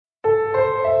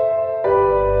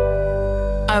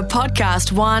A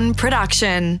Podcast One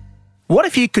production. What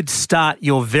if you could start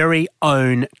your very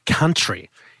own country?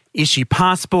 Issue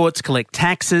passports, collect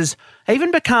taxes,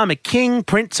 even become a king,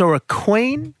 prince or a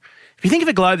queen? If you think of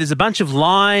a globe, there's a bunch of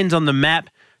lines on the map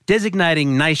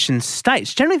designating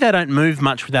nation-states. Generally, they don't move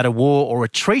much without a war or a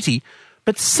treaty,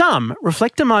 but some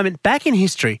reflect a moment back in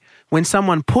history when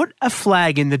someone put a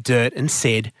flag in the dirt and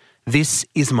said, "This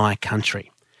is my country."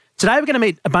 Today, we're going to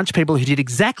meet a bunch of people who did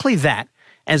exactly that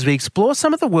as we explore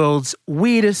some of the world's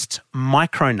weirdest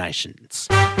micronations.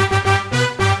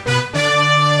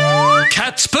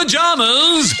 Cat's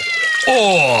pajamas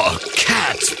or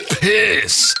cat's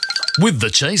piss with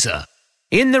the chaser.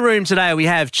 In the room today, we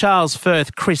have Charles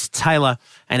Firth, Chris Taylor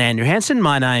and Andrew Hansen.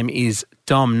 My name is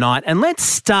Dom Knight. And let's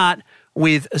start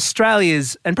with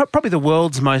Australia's and probably the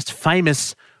world's most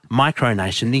famous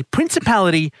micronation, the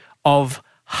Principality of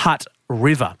Hutt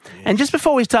River. And just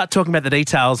before we start talking about the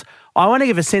details, I want to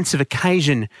give a sense of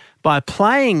occasion by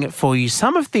playing for you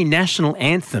some of the national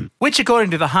anthem, which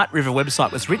according to the Hutt River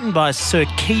website was written by Sir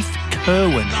Keith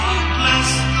Kerwin.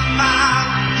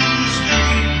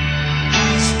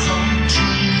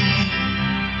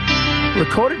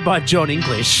 Recorded by John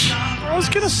English. I was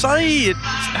going to say it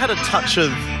had a touch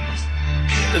of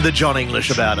the John English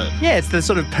about it. Yeah, it's the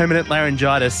sort of permanent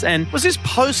laryngitis. And Was this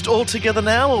post Altogether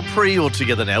Now or pre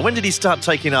Altogether Now? When did he start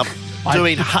taking up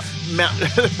doing Hutt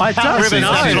River's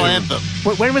national anthem?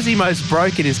 When was he most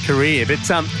broke in his career? But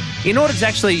in order to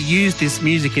actually use this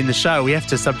music in the show, we have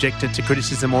to subject it to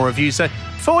criticism or review. So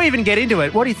before we even get into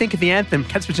it, what do you think of the anthem,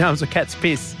 Cat's Pajamas or Cat's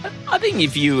Piss? I think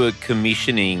if you were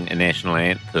commissioning a national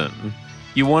anthem,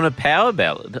 you want a power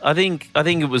ballad. I think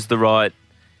it was the right.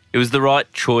 It was the right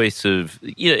choice of,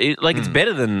 it's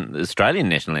better than the Australian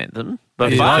national anthem.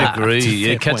 But Yeah, I agree.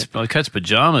 Yeah, Cat's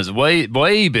Pajamas, way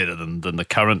better than the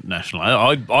current national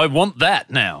anthem. I want that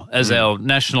now as our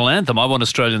national anthem. I want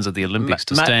Australians at the Olympics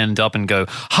to stand up and go,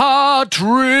 Hutt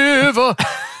River.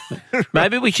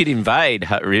 Maybe we should invade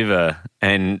Hutt River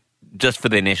and just for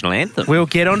their national anthem. We'll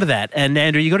get onto that. And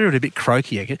Andrew, you got to do it a bit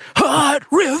croaky. Okay? Hutt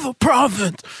River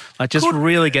Province.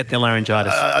 Really get the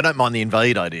laryngitis. I don't mind the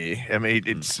invade idea. I mean,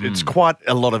 it's quite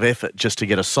a lot of effort just to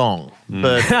get a song.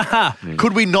 But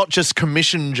could we not just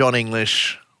commission John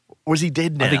English? Or is he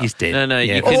dead now? I think he's dead. No,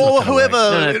 yeah, or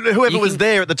whoever was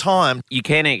there at the time. You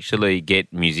can actually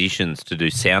get musicians to do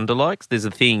sound-alikes. There's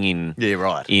a thing in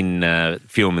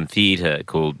film and theatre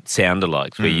called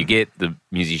sound-alikes where you get the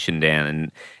musician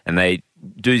down and they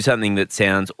do something that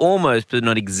sounds almost but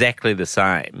not exactly the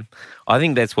same. I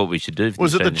think that's what we should do.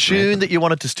 Was it the tune that you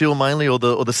wanted to steal mainly, or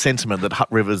the sentiment that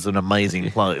Hutt River's an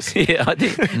amazing place? Yeah, I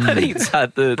think it's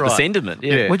the sentiment.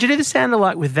 Yeah. Would you do the sound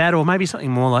alike with that, or maybe something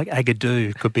more like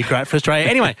Agadoo could be great for Australia?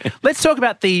 Anyway, let's talk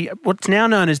about what's now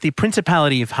known as the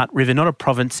Principality of Hutt River, not a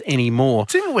province anymore.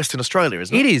 It's in Western Australia,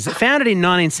 isn't it? It is. Founded in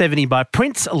 1970 by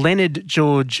Prince Leonard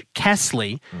George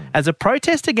Castley as a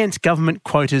protest against government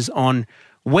quotas on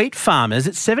wheat farmers.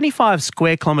 It's 75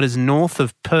 square kilometres north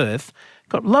of Perth.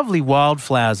 Got lovely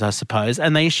wildflowers, I suppose,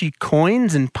 and they issue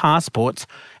coins and passports.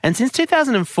 And since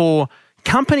 2004,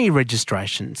 company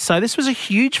registrations. So this was a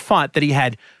huge fight that he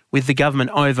had with the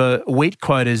government over wheat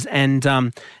quotas,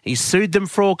 and he sued them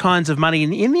for all kinds of money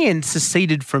and in the end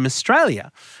seceded from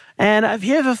Australia. And have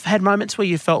you ever had moments where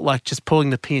you felt like just pulling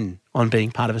the pin on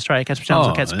being part of Australia? Cat's Pajamas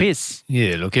or Cat's Piss?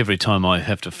 Yeah, look, every time I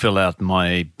have to fill out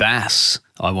my BAS,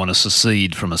 I want to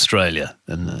secede from Australia.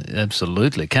 And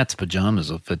absolutely, Cat's Pajamas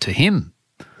are to him.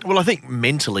 Well, I think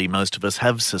mentally most of us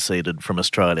have seceded from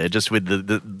Australia, just with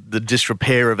the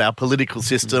disrepair of our political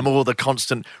system or the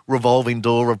constant revolving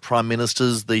door of prime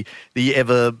ministers, the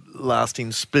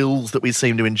everlasting spills that we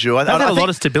seem to enjoy. They've had a lot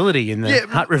of stability in the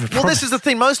Hutt River Province. Well, this is the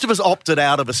thing. Most of us opted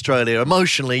out of Australia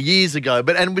emotionally years ago,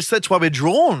 that's why we're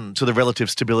drawn to the relative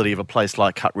stability of a place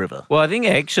like Hutt River. Well, I think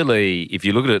actually, if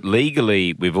you look at it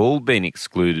legally, we've all been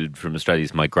excluded from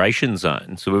Australia's migration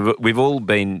zone. So we've all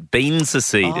been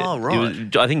seceded. Oh,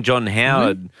 right. I think John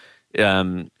Howard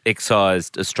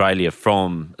excised Australia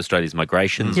from Australia's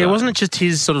migration zone. Yeah, wasn't it just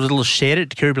his sort of little shed at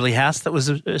Kirribilli House that was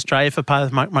Australia for part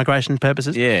of migration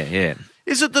purposes? Yeah.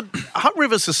 Is it that Hutt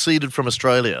River seceded from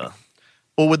Australia,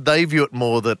 or would they view it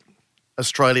more that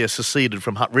Australia seceded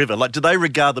from Hutt River? Like, do they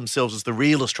regard themselves as the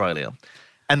real Australia?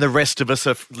 And the rest of us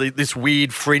are this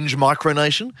weird fringe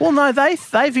micronation? Well, no,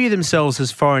 they view themselves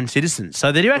as foreign citizens.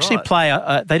 So they do actually pay,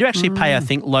 I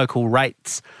think, local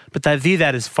rates, but they view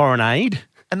that as foreign aid.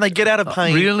 And they get out of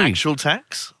paying actual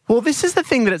tax? Well, this is the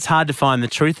thing that it's hard to find the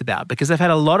truth about because they've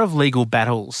had a lot of legal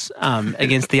battles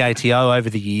against the ATO over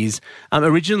the years.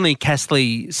 Originally,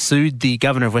 Castley sued the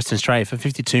governor of Western Australia for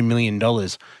 $52 million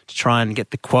to try and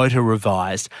get the quota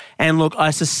revised. And look,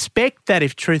 I suspect that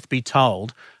if truth be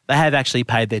told, they have actually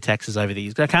paid their taxes over the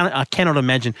years. I cannot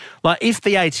imagine, like, if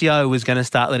the ATO was going to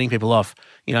start letting people off,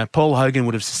 Paul Hogan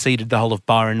would have seceded the whole of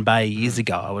Byron Bay years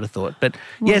ago, I would have thought. But,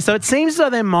 so it seems as though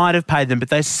they might have paid them, but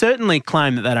they certainly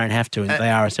claim that they don't have to and they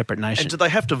are a separate nation. And do they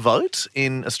have to vote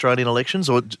in Australian elections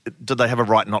or do they have a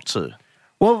right not to?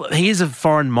 Well, he is a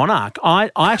foreign monarch.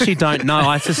 I actually don't know.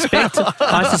 I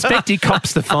suspect he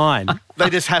cops the fine. They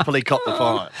just happily cop the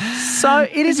fine. So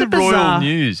it is a bizarre... royal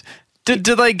news.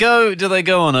 Do they go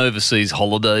on overseas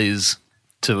holidays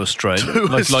to Australia? Do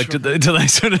they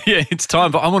sort of, it's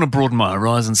time, but I want to broaden my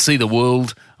horizons, see the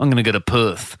world. I'm going to go to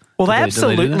Perth. Well, they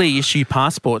absolutely issue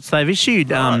passports. They've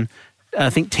issued, I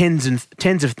think, tens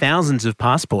of thousands of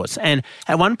passports. And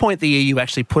at one point, the EU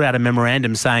actually put out a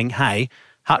memorandum saying, hey,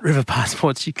 Hutt River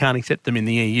passports, you can't accept them in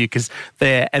the EU because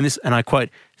they're, and I quote,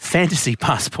 fantasy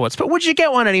passports. But would you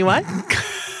get one anyway?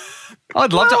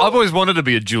 I'd love to. I've always wanted to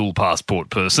be a dual passport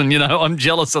person. I'm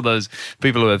jealous of those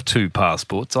people who have two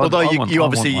passports. Although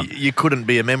you couldn't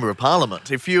be a member of Parliament.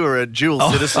 If you were a dual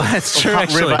citizen that's true, of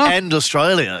Hutt River and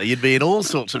Australia, you'd be in all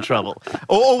sorts of trouble.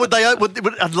 Or would they?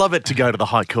 I'd love it to go to the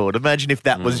High Court. Imagine if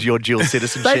that was your dual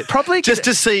citizenship. Just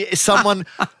to see someone...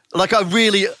 like a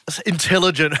really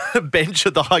intelligent bench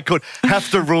at the High Court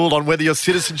have to rule on whether your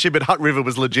citizenship at Hutt River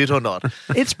was legit or not.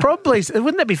 It's probably,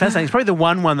 wouldn't that be fascinating? It's probably the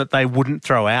one that they wouldn't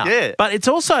throw out. Yeah. But it's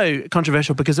also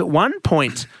controversial because at one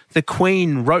point the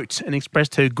Queen wrote and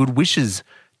expressed her good wishes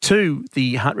to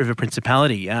the Hutt River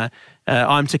Principality.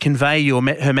 I'm to convey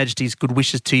Her Majesty's good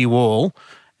wishes to you all.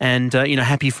 And,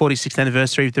 happy 46th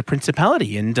anniversary of the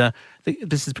Principality. And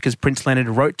this is because Prince Leonard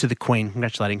wrote to the Queen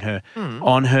congratulating her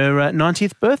on her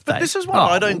 90th birthday. But this is what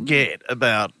I don't get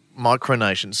about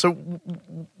micronations. So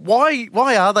why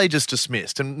are they just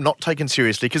dismissed and not taken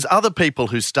seriously? Because other people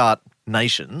who start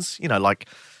nations, like...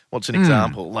 What's an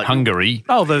example? Like Hungary.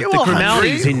 Oh, the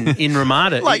Grimaldis in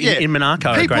Ramada, in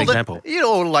Monaco, a great example.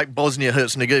 Or like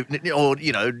Bosnia-Herzegovina, or,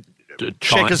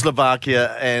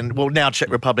 Czechoslovakia and, now Czech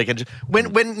Republic. And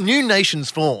when new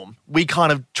nations form, we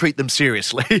kind of treat them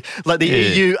seriously. Like the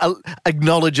EU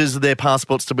acknowledges their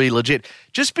passports to be legit.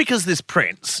 Just because this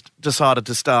prince decided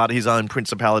to start his own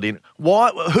principality,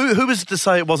 who was to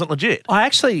say it wasn't legit? I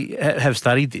actually have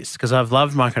studied this because I've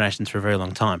loved micronations for a very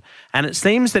long time. And it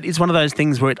seems that it's one of those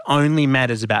things where it only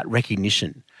matters about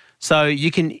recognition. So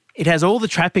it has all the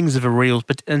trappings of a real,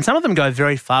 and some of them go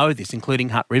very far with this, including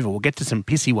Hutt River. We'll get to some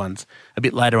pissy ones a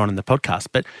bit later on in the podcast.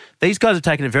 But these guys have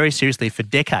taken it very seriously for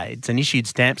decades and issued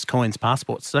stamps, coins,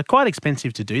 passports. So quite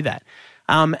expensive to do that.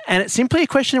 And it's simply a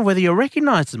question of whether you're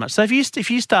recognised as much. So if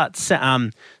you start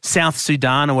South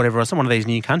Sudan or whatever, or some one of these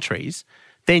new countries,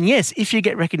 then yes, if you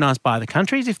get recognised by the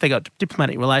countries, if they got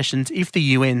diplomatic relations, if the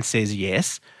UN says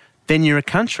yes, then you're a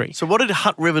country. So what did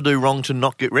Hutt River do wrong to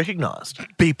not get recognised?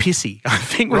 Be pissy, I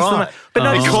think. Right. But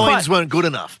no, the coins weren't good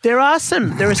enough. There's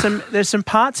some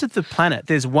parts of the planet.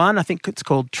 There's one, I think it's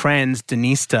called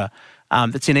Transdniester,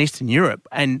 that's in Eastern Europe.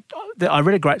 And I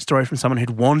read a great story from someone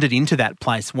who'd wandered into that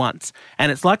place once.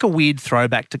 And it's like a weird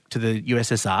throwback to the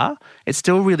USSR. It's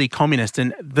still really communist.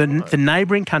 And the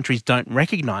neighbouring countries don't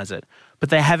recognise it, but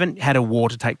they haven't had a war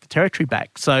to take the territory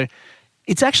back. So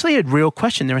it's actually a real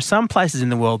question. There are some places in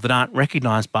the world that aren't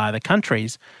recognised by other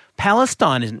countries.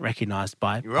 Palestine isn't recognised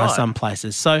by some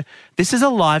places. So this is a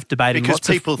live debate in lots of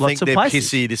places. Because people think they're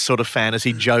pissy, this sort of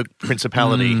fantasy joke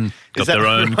principality. Got their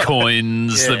own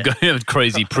coins. They've got a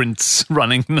crazy prince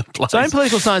running the place. So in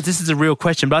political science, this is a real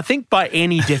question. But I think by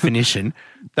any definition,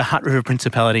 the Hutt River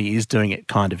Principality is doing it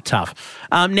kind of tough.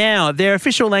 Now, their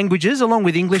official languages, along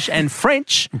with English and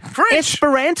French.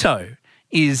 Esperanto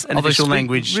is an official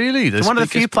language. Really? It's one of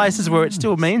the few places where it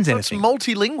still means anything. It's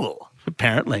multilingual.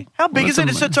 Apparently. How big is it?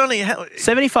 It's only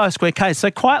 75 square k's, so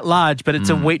quite large, but it's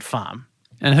a wheat farm.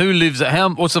 And who lives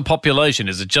what's the population?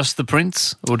 Is it just the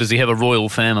prince or does he have a royal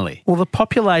family? Well, the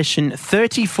population,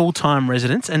 30 full-time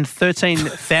residents and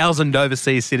 13,000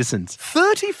 overseas citizens.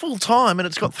 30 full-time and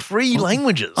it's got 3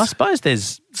 languages. I suppose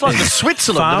it's like the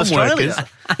Switzerland of Australia.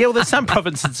 Well, there's some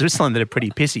provinces in Switzerland that are pretty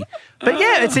pissy. But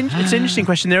yeah, it's an interesting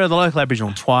question. There are the local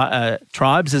Aboriginal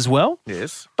tribes as well.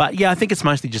 Yes. But yeah, I think it's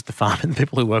mostly just the farm and the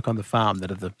people who work on the farm that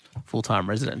are the full-time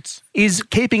residents. Is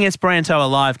keeping Esperanto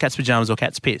alive cat's pajamas or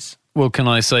cat's piss? Well, can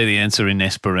I say the answer in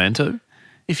Esperanto?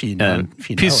 If you know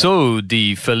Piso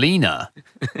di felina.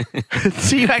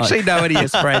 So you actually know any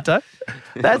Esperanto?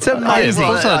 That's amazing.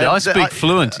 I speak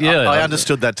fluent. Yeah, I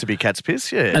understood that to be cat's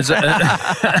piss. Yeah. As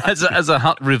a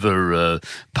Hutt River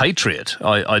patriot,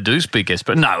 I do speak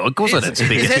Esperanto. No, of course I don't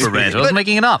speak Esperanto. I was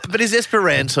making it up. But is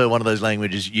Esperanto one of those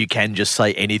languages you can just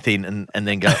say anything and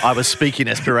then go, I was speaking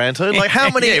Esperanto? Like how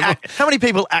many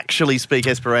people actually speak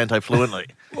Esperanto fluently?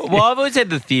 Well, I've always had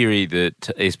the theory that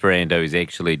Esperanto is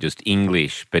actually just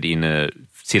English, but in a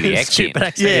silly accent.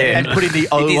 Yeah, and putting the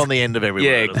O on the end of every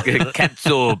word. Yeah,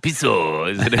 catso, piso.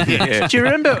 Yeah. Do you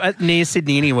remember near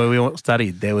Sydney, where we all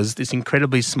studied, there was this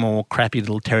incredibly small, crappy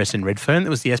little terrace in Redfern that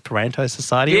was the Esperanto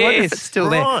Society? I wonder if it's still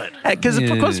there. Because of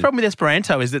course the problem with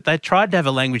Esperanto is that they tried to have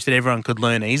a language that everyone could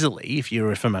learn easily if you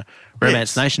were from a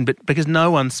Romance nation, but because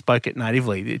no one spoke it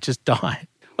natively, it just died.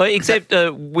 Well, except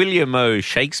William O.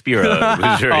 Shakespeare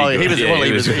was very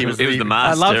good. He was the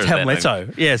master. I loved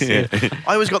Hamleto. Yes. Yeah.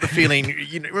 I always got the feeling,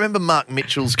 remember Mark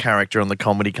Mitchell's character on the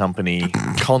Comedy Company,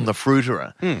 Con the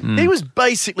Fruiterer? He was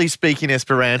basically speaking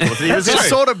Esperanto. It was this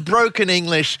sort of broken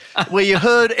English where you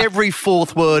heard every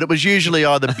fourth word. It was usually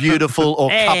either beautiful or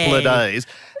couple of days.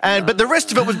 But the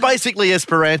rest of it was basically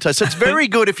Esperanto. So it's very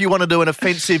good if you want to do an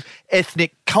offensive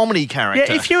ethnic comedy character.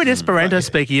 Yeah, if you're an Esperanto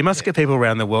speaker, you must get people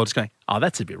around the world just going, oh,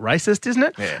 that's a bit racist, isn't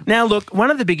it? Yeah. Now, look, one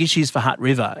of the big issues for Hutt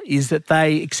River is that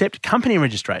they accept company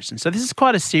registration. So this is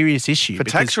quite a serious issue. For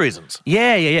tax reasons.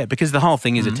 Yeah, because the whole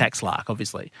thing is a tax lark,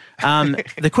 obviously.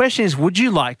 The question is, would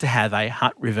you like to have a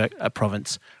Hutt River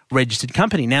province registered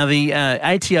company? Now, the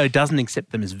ATO doesn't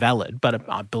accept them as valid, but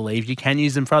I believe you can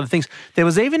use them for other things. There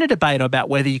was even a debate about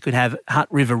whether you could have Hutt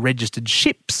River registered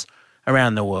ships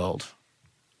around the world.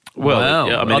 Well,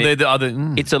 I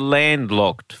mean, it's a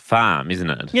landlocked farm, isn't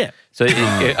it? Yeah. So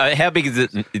how big is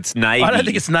it? It's Navy. I don't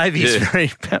think it's Navy. It's very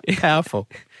powerful.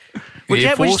 Would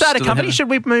you start a company? Should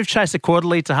we move Chaser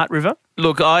Quarterly to Hutt River?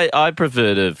 Look, I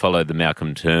prefer to follow the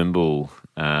Malcolm Turnbull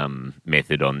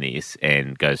method on this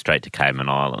and go straight to Cayman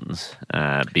Islands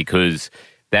because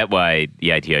that way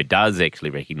the ATO does actually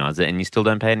recognise it and you still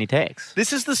don't pay any tax.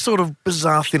 This is the sort of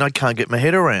bizarre thing I can't get my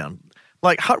head around.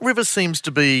 Like Hutt River seems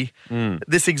to be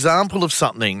this example of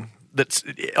something that's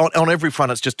on every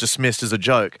front it's just dismissed as a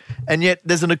joke. And yet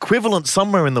there's an equivalent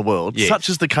somewhere in the world, such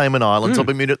as the Cayman Islands or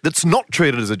Bermuda, that's not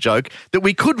treated as a joke, that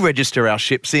we could register our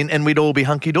ships in and we'd all be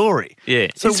hunky-dory. Yeah.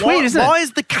 So it's weird, isn't it? Why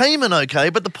is the Cayman okay,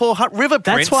 but the poor Hutt River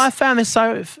prince... That's why I found this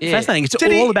so fascinating. It's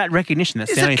all about recognition.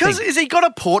 That's the only thing. Has he got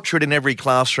a portrait in every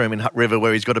classroom in Hutt River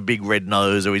where he's got a big red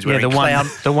nose or he's wearing the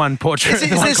one portrait in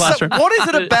the one classroom? What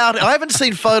is it about it? I haven't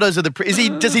seen photos of the...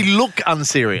 Does he look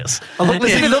unserious?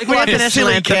 Does he look like a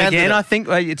silly candidate? Again, I think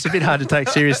it's a bit hard to take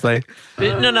seriously.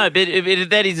 But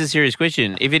that is a serious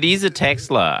question. If it is a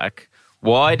tax lark,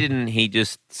 why didn't he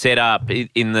just set up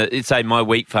say my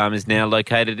wheat farm is now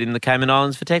located in the Cayman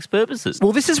Islands for tax purposes?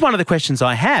 Well, this is one of the questions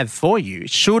I have for you.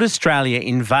 Should Australia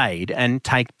invade and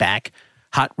take back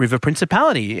Hutt River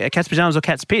Principality? Cat's pajamas or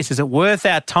cat's piss? Is it worth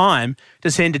our time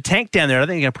to send a tank down there? I don't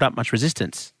think they're going to put up much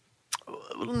resistance.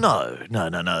 No.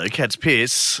 Cat's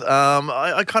piss.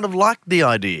 I kind of like the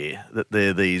idea that there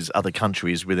are these other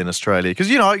countries within Australia. Because,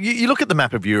 you look at the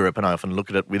map of Europe and I often look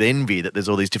at it with envy that there's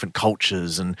all these different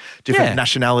cultures and different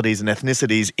nationalities and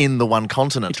ethnicities in the one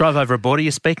continent. You drive over a border,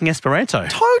 you're speaking Esperanto.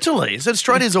 Totally. So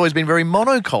Australia's always been very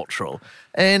monocultural.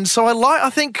 And so I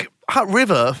think Hutt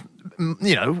River...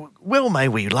 well, may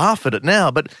we laugh at it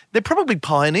now, but they're probably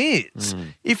pioneers.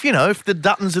 If the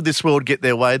Duttons of this world get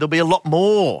their way, there'll be a lot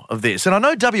more of this. And I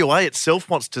know WA itself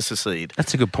wants to secede.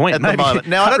 That's a good point. At the moment.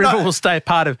 Now, Hutt River will stay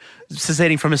part of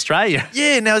seceding from Australia.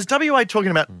 Yeah, now is WA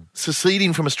talking about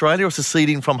seceding from Australia or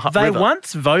seceding from Hutt River? They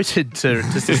once voted to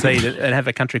secede and have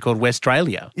a country called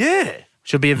Westralia. Yeah.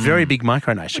 Should be a very big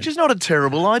micronation. Which is not a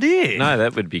terrible idea. No,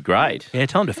 that would be great. Yeah,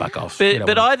 tell them to fuck off.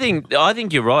 But I think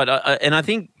you're right. And I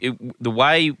think the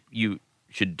way we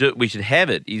should have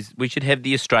it is we should have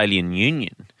the Australian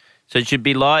Union. So it should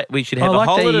be like we should have a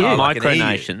whole lot of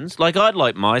micronations. Like I'd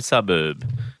like my suburb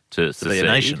to be a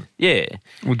nation. Yeah.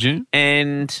 Would you?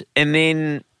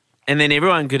 And then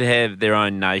everyone could have their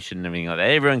own nation and everything like that.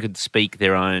 Everyone could speak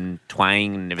their own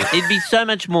twang and everything. It'd be so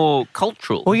much more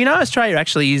cultural. Well, Australia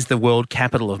actually is the world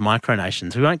capital of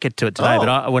micronations. We won't get to it today,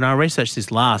 but when I researched this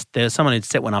last, there was someone who'd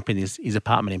set one up in his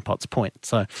apartment in Potts Point.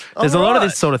 So there's a lot of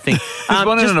this sort of thing. There's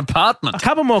one in an apartment. A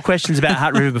couple more questions about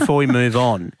Hutt River before we move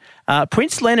on.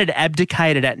 Prince Leonard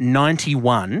abdicated at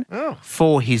 91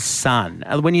 for his son.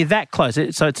 When you're that close,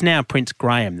 so it's now Prince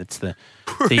Graham that's the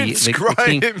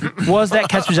Graham. king. Was that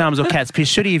cat's pajamas or cat's piss?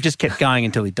 Should he have just kept going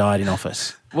until he died in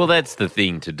office? Well, that's the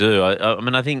thing to do.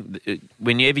 I think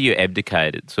whenever you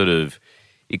abdicate,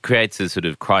 it creates a sort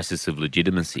of crisis of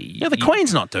legitimacy. Yeah, the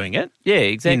Queen's not doing it. Yeah,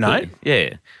 exactly.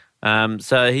 Yeah.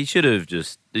 So he should have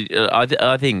just.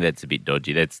 I think that's a bit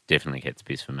dodgy. That's definitely cat's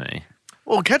piss for me.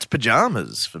 Well, cat's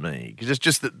pajamas for me.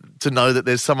 Just to know that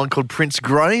there's someone called Prince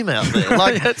Graham out there.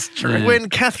 Like, that's true. When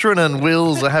Catherine and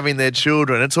Wills are having their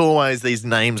children, it's always these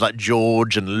names like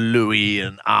George and Louis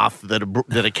and Arthur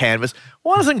that are canvas.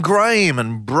 Why doesn't Graham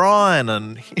and Brian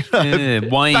and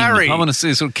Wayne? Barry? I want to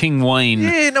see sort of King Wayne.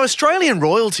 Yeah, no, Australian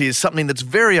royalty is something that's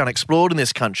very unexplored in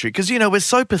this country because, we're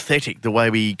so pathetic the way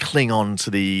we cling on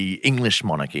to the English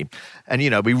monarchy and,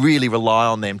 we really rely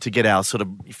on them to get our sort of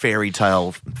fairy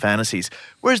tale fantasies.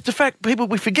 Whereas, de facto, people,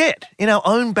 we forget, in our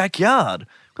own backyard,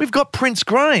 we've got Prince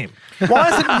Graham. Why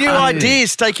isn't New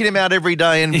Ideas taking him out every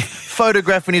day and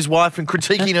photographing his wife and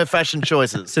critiquing her fashion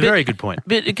choices? It's a very good point.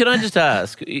 But can I just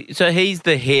ask, so he's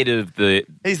the head of the...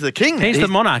 He's the king. He's the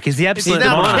monarch. He's the absolute He's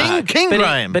now monarch. King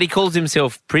Graham. But he calls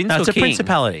himself Prince No, or it's a King?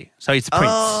 principality. So he's the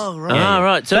prince. Oh, right. Yeah. Oh,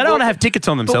 right. So they don't want to have tickets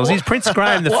on themselves. He's Prince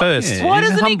Graham the First. Yeah. Why He's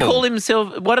doesn't he humble. call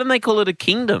himself... Why don't they call it a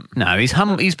kingdom? No,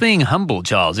 he's being humble,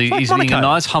 Charles. He's being Monaco. a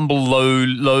nice, humble,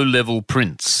 low-level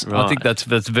prince. Right. I think that's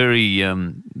very,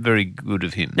 very good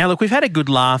of him. Now, look, we've had a good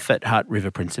laugh at Hutt River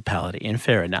Principality, and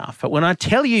fair enough. But when I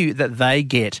tell you that they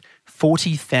get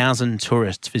 40,000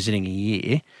 tourists visiting a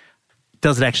year,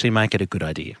 does it actually make it a good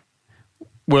idea?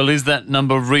 Well, is that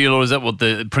number real, or is that what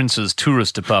the Prince's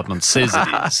tourist department says it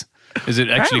is? Is it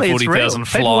actually Apparently it's 40,000 real.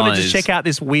 flies? People wanted to check out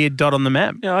this weird dot on the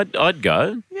map. Yeah, I'd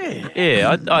go.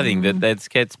 Yeah, I think that's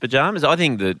cat's pajamas. I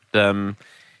think that...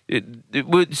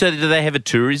 so do they have a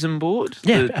tourism board?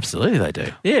 Yeah, absolutely they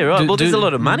do. Yeah, right. Well, there's do- a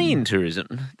lot of money in tourism.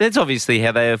 That's obviously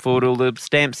how they afford all the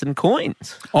stamps and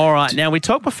coins. All right. Now, we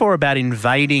talked before about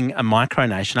invading a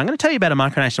micronation. I'm going to tell you about a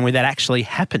micronation where that actually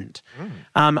happened.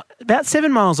 About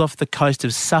 7 miles off the coast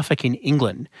of Suffolk in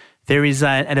England, there is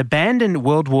an abandoned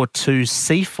World War II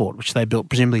sea fort, which they built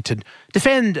presumably to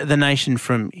defend the nation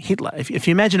from Hitler. If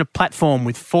you imagine a platform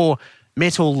with 4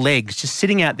 metal legs just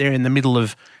sitting out there in the middle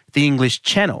of the English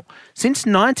Channel. Since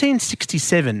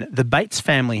 1967, the Bates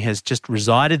family has just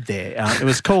resided there. It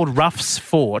was called Ruff's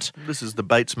Fort. This is the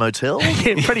Bates Motel?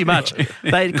 Yeah, pretty much.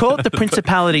 They call it the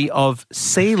Principality of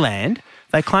Sealand.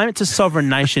 They claim it's a sovereign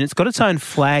nation. It's got its own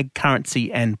flag,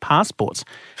 currency and passports.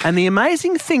 And the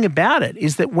amazing thing about it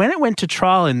is that when it went to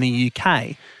trial in the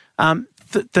UK,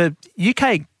 the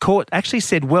UK court actually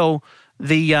said, well,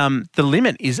 the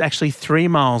limit is actually 3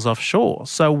 miles offshore.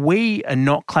 So we are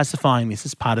not classifying this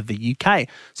as part of the UK.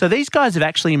 So these guys have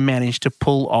actually managed to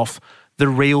pull off the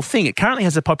real thing. It currently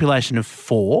has a population of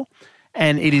 4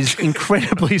 and it is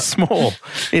incredibly small.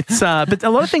 It's but a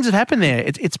lot of things have happened there.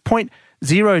 It's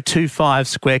 0.025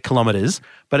 square kilometres,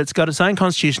 but it's got its own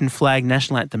constitution, flag,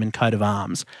 national anthem and coat of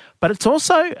arms. But it's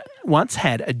also once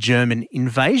had a German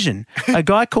invasion. A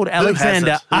guy called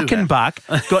Alexander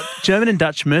Achenbach got German and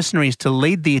Dutch mercenaries to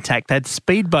lead the attack. They had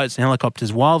speedboats and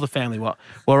helicopters while the family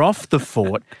were off the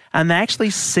fort, and they actually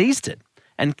seized it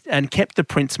and kept the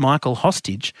Prince Michael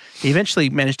hostage. He eventually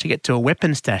managed to get to a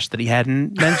weapon stash that he had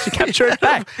and managed to capture it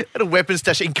back. At a weapon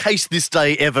stash in case this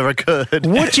day ever occurred.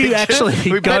 Would you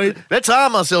actually go... Let's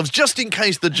arm ourselves just in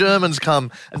case the Germans come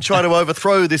and try to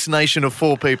overthrow this nation of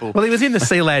 4 people. Well, he was in the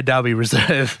Sealand Derby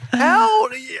Reserve. How?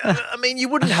 I mean, you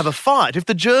wouldn't have a fight. If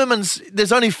the Germans,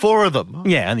 there's only 4 of them.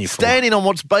 Yeah, only 4. Standing on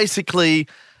what's basically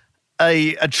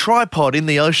a tripod in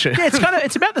the ocean. Yeah,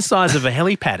 it's about the size of a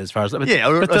helipad as far as... But, yeah,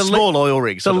 or but a small oil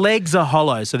rig. The legs are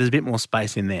hollow, so there's a bit more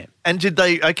space in there. And did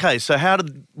they... Okay, so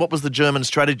what was the German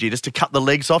strategy? Just to cut the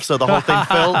legs off so the whole thing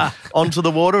fell onto the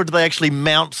water? Or did they actually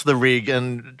mount the rig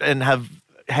and have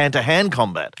hand-to-hand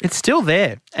combat? It's still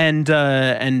there.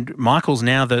 And Michael's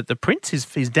now the prince.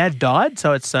 His dad died,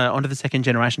 so it's onto the second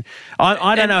generation.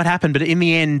 I don't know what happened, but in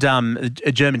the end,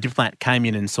 a German diplomat came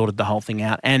in and sorted the whole thing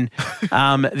out. And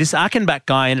this Achenbach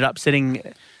guy ended up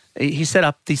he set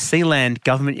up the Sealand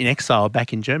government in exile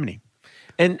back in Germany.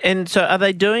 And so are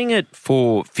they doing it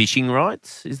for fishing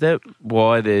rights? Is that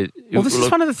why they're... Well, this is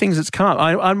one of the things that's come up.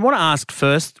 I want to ask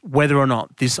first whether or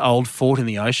not this old fort in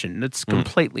the ocean that's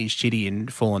completely shitty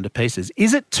and fallen to pieces,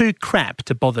 is it too crap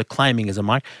to bother claiming as a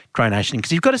micronation?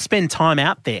 Because you've got to spend time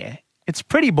out there. It's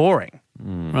pretty boring.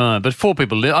 Right, but 4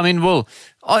 people live. I mean, well,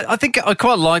 I think I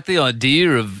quite like the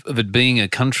idea of it being a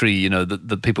country,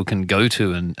 that people can go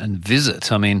to and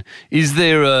visit. I mean, is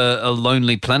there a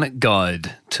Lonely Planet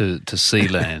guide to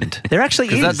Sealand? There actually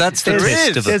is. That's the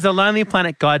test of it. There's a Lonely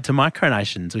Planet guide to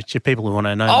micronations, which if people who want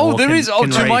to know Oh, more there can, is. can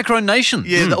To read. micronations.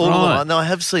 Yeah, all right. of them. No, I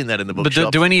have seen that in the But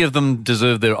bookshop. do any of them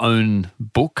deserve their own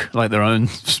book, like their own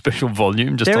special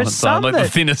volume, just There on are its own, some like the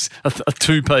that- thinnest, a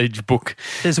 2-page book?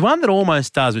 There's one that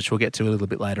almost does, which we'll get to a little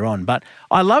bit later on. But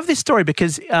I love this story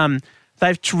because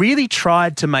they've really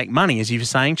tried to make money, as you were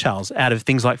saying, Charles, out of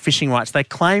things like fishing rights. They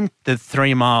claimed the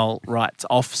 3 mile rights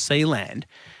off Sealand,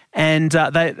 and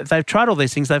they've tried all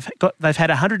these things. They've had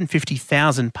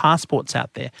 150,000 passports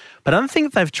out there. But another thing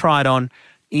that they've tried on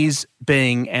is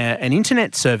being an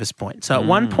internet service point. So at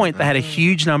one point they had a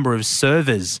huge number of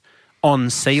servers on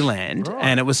Sealand,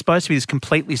 and it was supposed to be this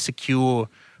completely secure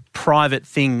private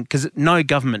thing because no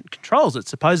government controls it,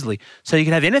 supposedly. So you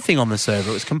could have anything on the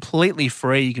server. It was completely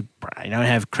free. You could,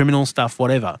 have criminal stuff,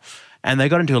 whatever. And they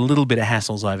got into a little bit of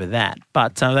hassles over that.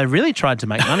 But they really tried to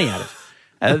make money out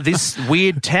of this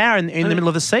weird tower in the middle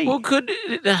of the sea. Well,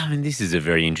 this is a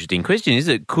very interesting question, is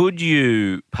it? Could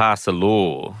you pass a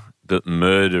law that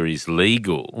murder is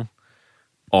legal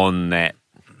on that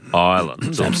island?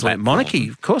 It's absolute monarchy.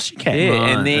 Of course you can. Yeah, right.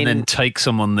 and then take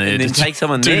someone there. And then take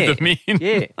someone there. Them in.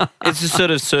 Yeah. It's a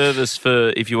sort of service for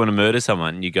if you want to murder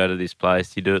someone, you go to this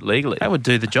place, you do it legally. That would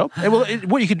do the job. It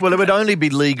would only be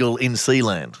legal in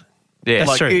Sealand. Yeah.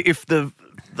 That's true. If the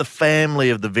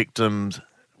family of the victims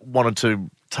wanted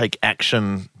to take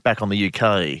action back on the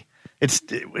UK,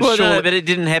 no, but it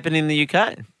didn't happen in the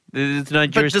UK. There's no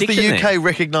jurisdiction. But does the UK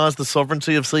recognise the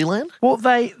sovereignty of Sealand? Well,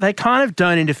 they kind of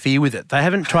don't interfere with it. They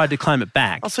haven't tried to claim it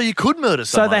back. Oh, so you could murder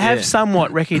someone. So they have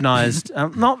somewhat recognised,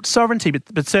 not sovereignty,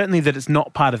 but certainly that it's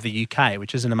not part of the UK,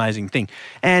 which is an amazing thing.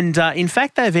 And in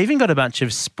fact, they've even got a bunch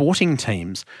of sporting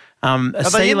teams. Are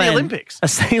they in the Olympics?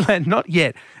 Not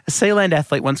yet. A Sealand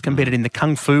athlete once competed in the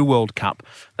Kung Fu World Cup.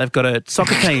 They've got a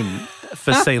soccer team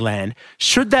for Sealand.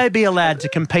 Should they be allowed to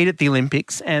compete at the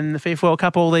Olympics and the FIFA World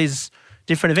Cup, all these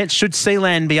different events? Should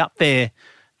Sealand be up there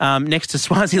next to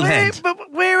Swaziland?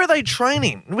 Where are they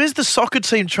training? Where's the soccer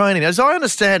team training? As I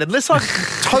understand, unless I've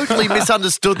totally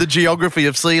misunderstood the geography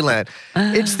of Sealand,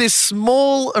 it's this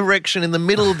small erection in the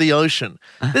middle of the ocean.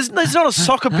 There's not a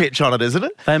soccer pitch on it, isn't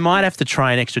it? They might have to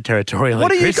train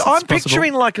extraterritorially. I'm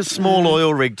picturing like a small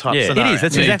oil rig type scenario. It is.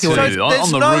 That's exactly what it is.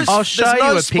 On the roof. I'll show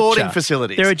you a sporting picture.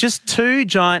 Facilities. There are just 2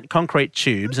 giant concrete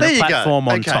tubes and a platform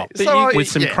on top with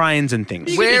some cranes and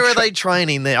things. Where are they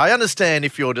training there? I understand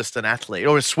if you're just an athlete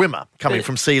or a swimmer coming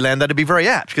from Sealand, that'd be very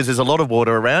apt because there's a lot of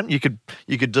water around. You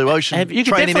could do ocean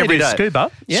training every day.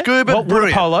 Scuba. Yeah. Scuba,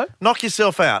 water polo. Knock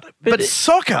yourself out. But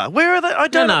soccer, where are they? I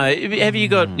don't know. Have you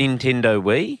got Nintendo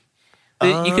Wii?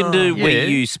 You can do Wii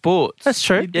U Sports. That's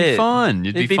true. You'd be fine.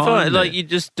 You'd be fine. Like you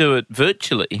just do it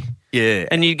virtually. Yeah.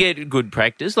 And you get good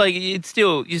practice. Like you're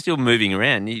still moving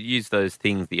around. You use those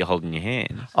things that you hold in your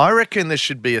hands. I reckon there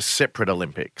should be a separate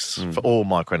Olympics for all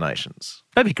micronations.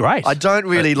 That'd be great. I don't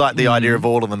really like the idea of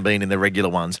all of them being in the regular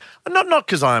ones. Not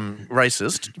because I'm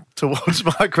racist towards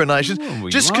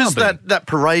micronations, just because that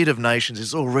parade of nations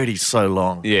is already so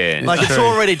long. Yeah. Like it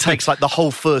already takes like the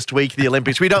whole first week of the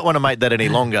Olympics. We don't want to make that any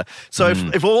longer. So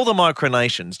if all the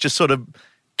micronations just sort of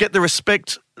get the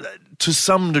respect to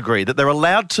some degree that they're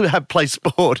allowed to play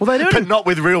sport, but not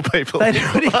with real people. They do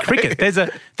it in cricket. There's a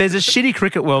shitty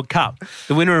cricket World Cup,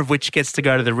 the winner of which gets to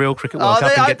go to the real cricket World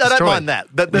Cup and get destroyed. I don't mind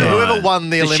that. But whoever won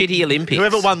the shitty Olympics,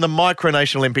 whoever won the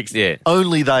micronation Olympics,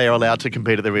 only they are allowed to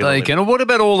compete at the real Olympics. Can. Or what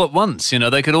about all at once?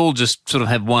 They could all just sort of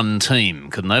have one team,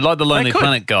 couldn't they? Like the Lonely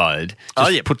Planet Guide.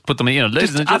 Just put them in,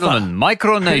 ladies and gentlemen,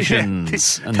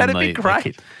 micronations. That'd be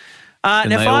great.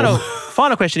 Now,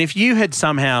 final question. If you had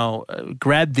somehow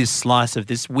grabbed this slice of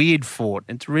this weird fort,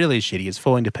 it's really shitty, it's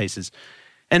falling to pieces,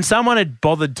 and someone had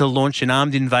bothered to launch an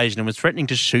armed invasion and was threatening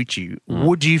to shoot you,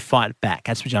 would you fight back?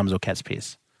 Cat's pajamas or cat's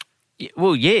piss?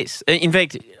 Well, yes. In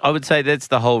fact, I would say that's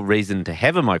the whole reason to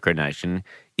have a micronation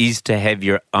is to have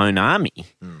your own army.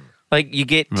 Like you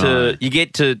get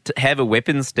to have a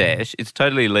weapons stash. It's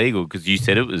totally legal because you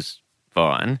said it was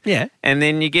fine. Yeah. And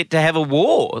then you get to have a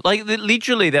war. Like,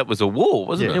 literally, that was a war,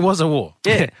 wasn't it? It was a war.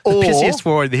 Yeah. The pissiest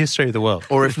war in the history of the world.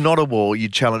 Or if not a war, you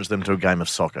challenge them to a game of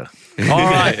soccer. All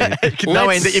right.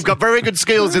 Knowing that you've got very good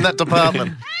skills in that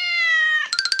department.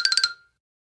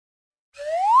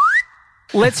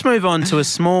 Let's move on to a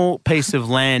small piece of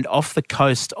land off the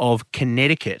coast of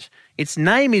Connecticut. Its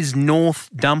name is North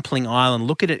Dumpling Island.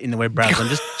 Look at it in the web browser. I'm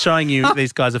just showing you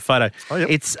these guys a photo. Oh, yep.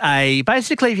 It's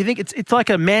basically, if you think it's like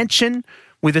a mansion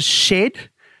with a shed.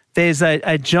 There's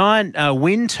a giant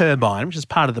wind turbine, which is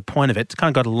part of the point of it. It's kind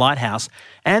of got a lighthouse.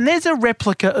 And there's a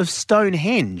replica of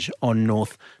Stonehenge on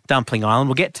North Dumpling Island.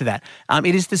 We'll get to that.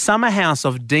 It is the summer house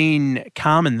of Dean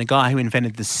Carman, the guy who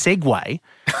invented the Segway.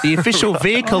 The official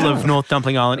vehicle of North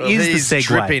Dumpling Island is the Segway. He's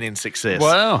dripping in success.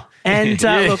 Wow. And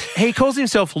look, he calls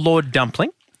himself Lord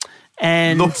Dumpling.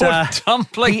 And Lord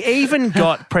Dumpling. he even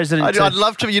got President... I'd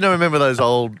love to, remember those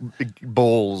old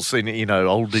balls in,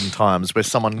 olden times where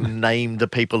someone named the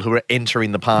people who were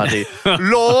entering the party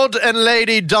Lord and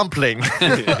Lady Dumpling.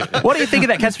 What do you think of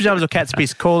that, Cat's Pajamas or Cat's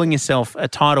Piss, calling yourself a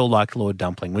title like Lord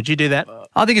Dumpling? Would you do that?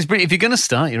 I think it's brilliant. If you're going to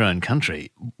start your own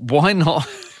country, why not?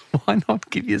 Why not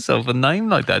give yourself a name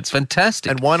like that? It's fantastic.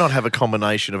 And why not have a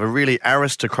combination of a really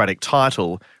aristocratic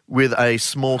title with a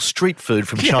small street food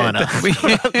from China?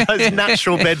 Those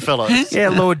natural bedfellows. Yeah,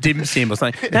 Lord Dim Sim or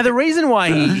something. Now, the reason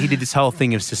why he did this whole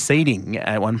thing of seceding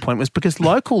at one point was because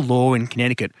local law in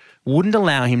Connecticut wouldn't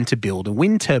allow him to build a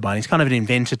wind turbine. He's kind of an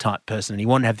inventor type person and he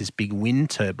wanted to have this big wind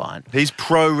turbine. He's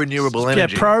pro-renewable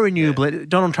energy. Yeah, pro-renewable. Yeah.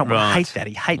 Donald Trump would hate that.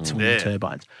 He hates wind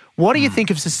turbines. What do you think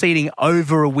of seceding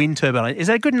over a wind turbine? Is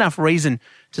that a good enough reason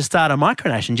to start a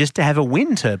micronation just to have a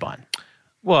wind turbine?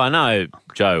 Well, I know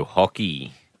Joe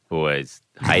Hockey always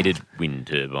hated wind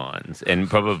turbines and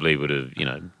probably would have,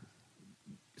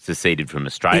 seceded from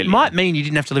Australia. It might mean you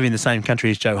didn't have to live in the same country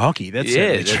as Joe Hockey. That's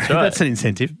that's right. That's an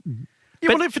incentive. Yeah,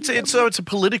 well, if it's a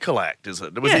political act, is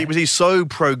it? Was he so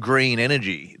pro-green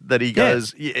energy that he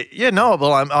goes,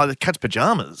 I'm Cat's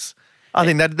Pajamas. I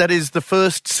think that is the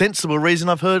first sensible reason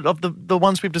I've heard of the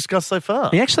ones we've discussed so far.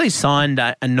 He actually signed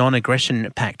a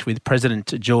non-aggression pact with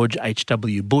President George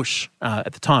H.W. Bush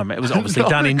at the time. It was obviously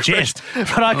done in jest.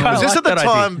 But I kind of was this like at the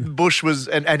time idea. Bush was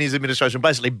and his administration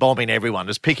basically bombing everyone,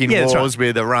 just picking wars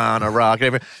with Iran, Iraq, and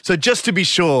everything. So just to be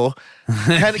sure,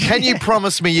 can you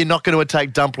promise me you're not going to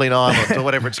attack Dumpling Island or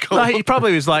whatever it's called? No, he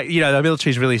probably was like, the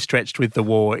military's really stretched with the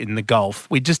war in the Gulf.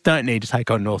 We just don't need to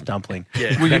take on North Dumpling.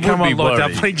 Yeah. Well, Come on, Lord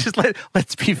worried. Dumpling, just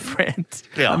let's be friends.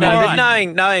 Yeah. But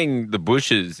knowing the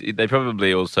Bushes, they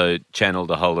probably also channeled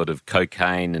a whole lot of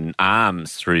cocaine and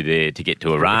arms through there to get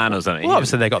to Iran or something. Well,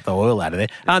 obviously they got the oil out of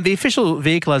there. The official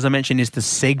vehicle, as I mentioned, is the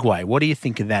Segway. What do you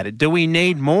think of that? Do we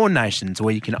need more nations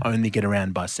where you can only get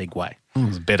around by Segway?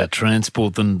 It's better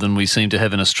transport than we seem to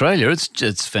have in Australia.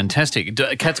 It's fantastic.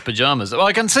 Cat's Pajamas.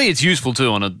 I can see it's useful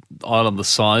too on an island the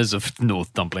size of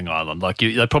North Dumpling Island. Like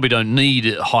they probably don't need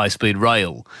a high-speed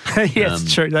rail. Yeah,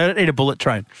 it's true. They don't need a bullet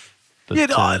train. But,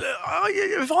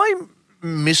 if I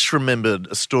misremembered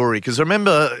a story, because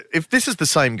remember, if this is the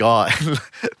same guy,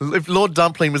 if Lord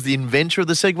Dumpling was the inventor of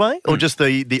the Segway or just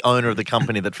the owner of the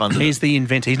company that funded it? He's the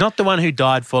inventor. He's not the one who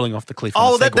died falling off the cliff on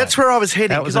Oh, the Segway. that's where I was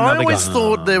heading, That was because I another always guy.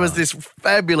 thought there was this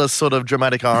fabulous sort of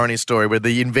dramatic irony story where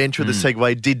the inventor of the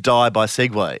Segway did die by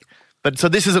Segway. But so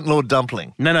this isn't Lord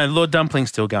Dumpling. No, Lord Dumpling's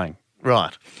still going.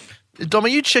 Right. Dom, are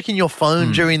you checking your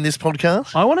phone during this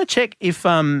podcast? I want to check if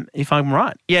I'm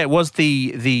right. Yeah, it was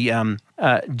the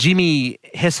Jimmy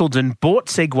Heselden bought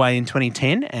Segway in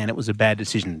 2010, and it was a bad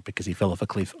decision because he fell off a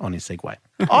cliff on his Segway.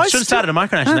 I should have started a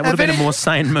micronation. That would have been a more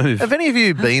sane move. Have any of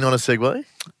you been on a Segway?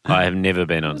 I have never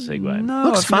been on a Segway. no,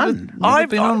 Looks I've fun. Never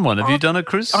been on one. Have you done it,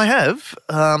 Chris? I have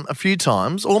a few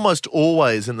times, almost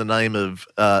always in the name of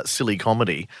silly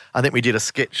comedy. I think we did a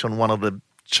sketch on one of the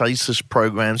Chasers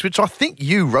programs, which I think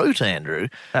you wrote, Andrew,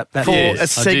 for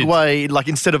Yes, a Segway, like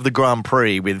instead of the Grand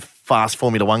Prix with fast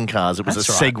Formula One cars, it was That's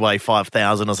a right. Segway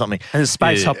 5000 or something. And a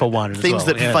Space Hopper one as Things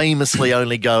well. that famously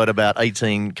only go at about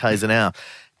 18 k's an hour.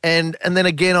 And then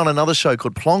again on another show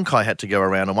called Plonk, I had to go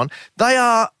around on one. They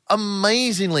are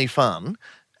amazingly fun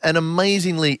and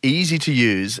amazingly easy to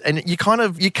use, and you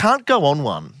can't go on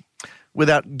one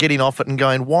without getting off it and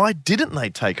going, why didn't they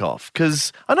take off?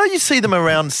 Because I know you see them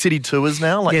around city tours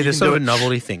now. Like there's sort of a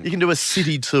novelty thing. You can do a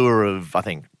city tour of, I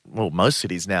think, most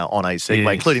cities now on a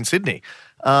Segway, including Sydney.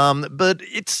 But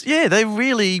they're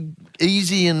really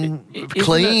easy and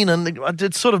clean, and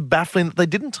it's sort of baffling that they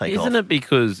didn't take off. Isn't it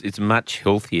because it's much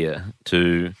healthier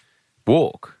to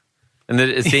walk? And that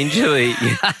essentially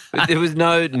there was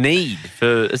no need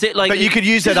for... Is it like? But you could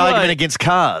use that argument against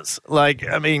cars. Like,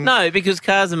 I mean... No, because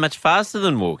cars are much faster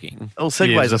than walking. Well,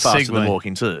 Segways Yeah, are faster than Segway.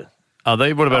 walking too. Are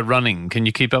they? What about running? Can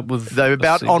you keep up with? They're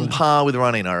about a on Segway? par with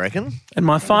running, I reckon. And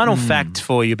my final fact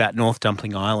for you about North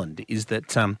Dumpling Island is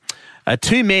that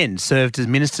two men served as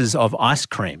ministers of ice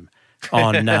cream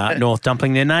on North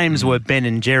Dumpling. Their names were Ben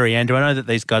and Jerry. Andrew, I know that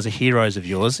these guys are heroes of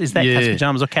yours. Is that Cat's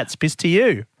Pajamas or Cat's Piss to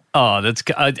you? Oh, that's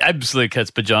absolute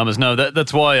Cat's Pajamas. No,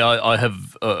 that's why I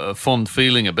have a fond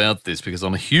feeling about this, because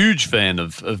I'm a huge fan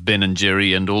of Ben and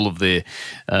Jerry and all of their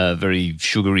very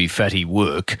sugary, fatty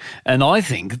work. And I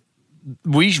think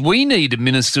we need a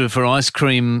minister for ice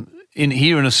cream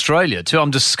here in Australia too.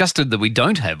 I'm disgusted that we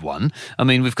don't have one. I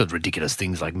mean, we've got ridiculous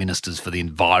things like ministers for the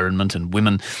environment and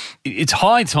women. It's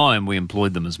high time we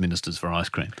employed them as ministers for ice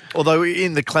cream. Although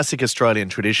in the classic Australian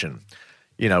tradition,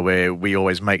 where we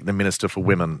always make the Minister for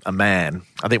Women a man.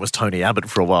 I think it was Tony Abbott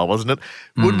for a while, wasn't it?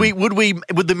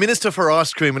 Would the Minister for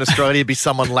Ice Cream in Australia be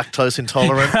someone lactose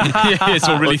intolerant? Yeah, it's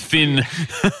all really thin.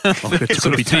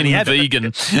 Sort of thin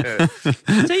vegan.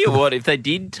 I'll tell you what, if they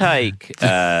did take,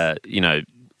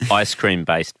 ice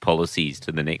cream-based policies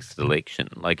to the next election,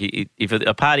 like if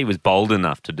a party was bold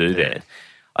enough to do that,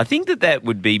 I think that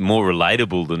would be more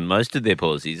relatable than most of their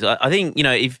policies. I think,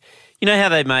 if how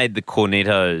they made the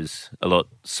cornettos a lot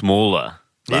smaller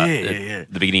at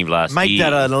the beginning of last year. Make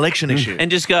that an election issue.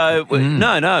 And just go,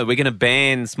 no, we're going to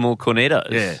ban small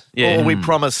cornettos. Yeah. Or we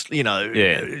promised,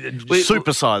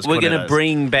 supersized We're cornettos. going to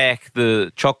bring back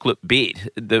the chocolate bit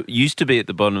that used to be at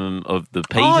the bottom of the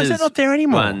Peters is that not there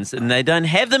anymore? ones, and they don't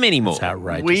have them anymore. It's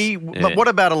outrageous. But what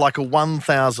about a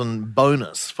 1,000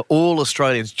 bonus for all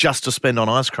Australians just to spend on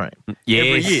ice cream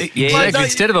every year? Exactly.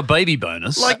 Instead of a baby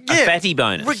bonus. A fatty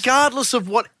bonus. Regardless of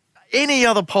what any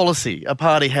other policy a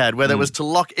party had, whether it was to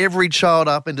lock every child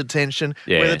up in detention,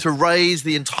 whether to raise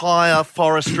the entire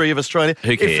forestry of Australia.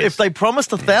 Who cares? If they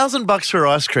promised $1,000 for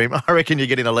ice cream, I reckon you're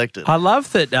getting elected. I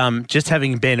love that just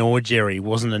having Ben or Jerry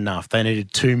wasn't enough. They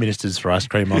needed 2 ministers for ice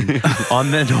cream on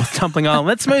the North Dumpling Island.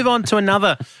 Let's move on to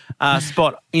another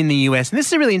spot in the US. And this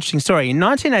is a really interesting story. In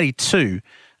 1982,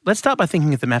 let's start by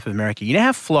thinking of the map of America. You know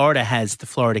how Florida has the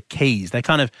Florida Keys? They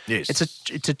kind of it's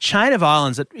a chain of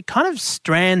islands that it kind of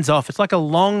strands off. It's like a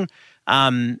long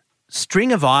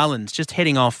string of islands just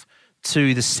heading off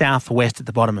to the southwest at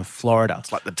the bottom of Florida.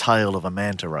 It's like the tail of a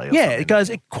manta ray. It goes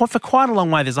for quite a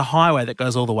long way. There's a highway that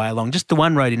goes all the way along, just the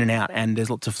one road in and out, and there's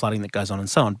lots of flooding that goes on and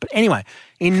so on. But anyway,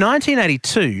 in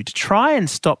 1982, to try and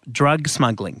stop drug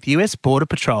smuggling, the US Border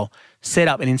Patrol set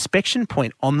up an inspection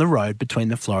point on the road between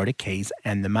the Florida Keys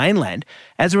and the mainland.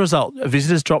 As a result,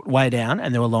 visitors dropped way down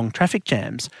and there were long traffic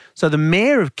jams. So the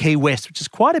mayor of Key West, which is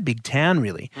quite a big town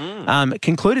really,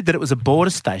 concluded that it was a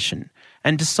border station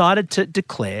and decided to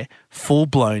declare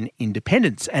full-blown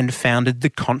independence and founded the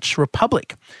Conch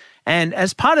Republic. And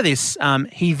as part of this,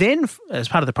 as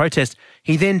part of the protest,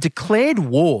 he then declared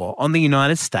war on the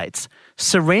United States,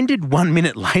 surrendered 1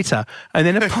 minute later, and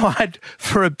then applied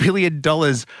for $1 billion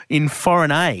in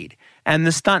foreign aid. And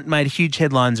the stunt made huge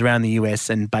headlines around the US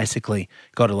and basically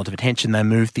got a lot of attention. They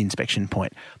moved the inspection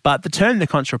point. But the term the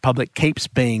Conch Republic keeps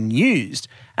being used,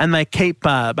 and they keep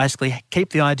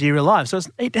the idea alive. So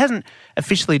it hasn't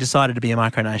officially decided to be a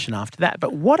micronation after that.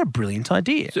 But what a brilliant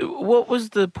idea. So what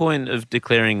was the point of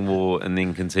declaring war and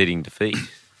then conceding defeat?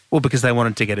 Well, because they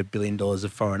wanted to get $1 billion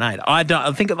of foreign aid. I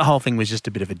think that the whole thing was just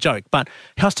a bit of a joke. But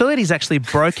hostilities actually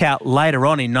broke out later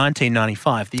on in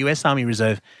 1995. The US Army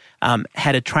Reserve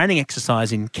had a training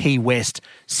exercise in Key West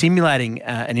simulating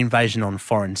an invasion on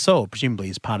foreign soil, presumably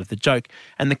as part of the joke.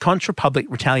 And the Conch Republic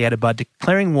retaliated by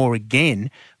declaring war again,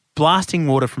 blasting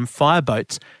water from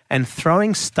fireboats and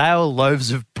throwing stale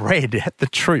loaves of bread at the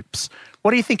troops.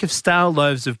 What do you think of stale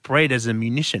loaves of bread as a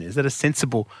munition? Is that a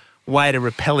sensible way to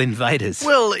repel invaders?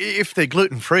 Well, if they're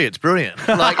gluten-free, it's brilliant.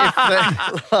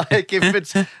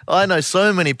 I know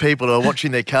so many people who are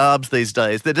watching their carbs these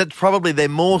days that they're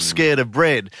more scared of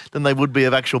bread than they would be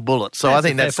of actual bullets. So I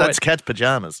think that's cat's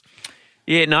pajamas.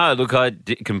 Yeah, no, look, I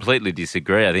completely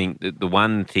disagree. I think that the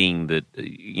one thing that,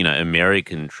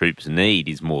 American troops need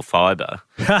is more fibre.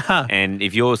 And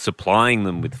if you're supplying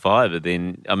them with fibre,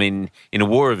 then, in a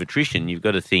war of attrition, you've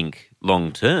got to think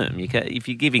long term. If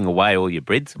you're giving away all your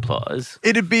bread supplies.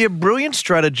 It'd be a brilliant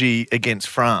strategy against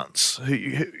France,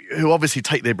 who obviously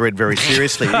take their bread very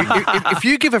seriously. If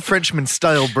you give a Frenchman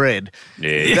stale bread,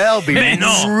 they'll be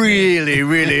really,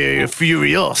 really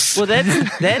furious. Well,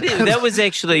 that was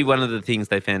actually one of the things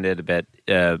they found out about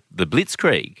the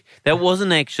Blitzkrieg. That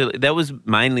was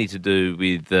mainly to do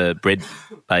with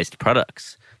bread-based products.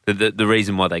 The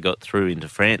reason why they got through into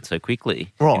France so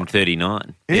quickly in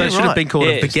 1939. Yeah, so it should have been called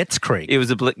a Baguette's-Krieg. It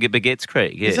was a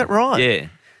Baguette's-Krieg, yeah. Is that right? Yeah.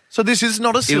 So this is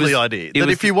not a silly idea. That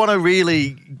if you want to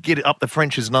really get it up the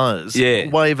French's nose,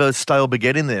 wave a stale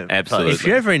baguette in there. Absolutely. If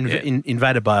you're ever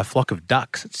invaded by a flock of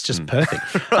ducks, it's just perfect.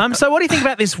 So what do you think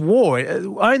about this war?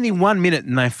 Only 1 minute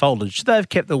and they folded. Should they have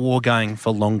kept the war going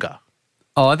for longer?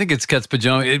 Oh, I think it's cat's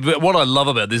pajama. What I love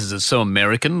about this is it's so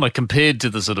American, like compared to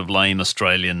the sort of lame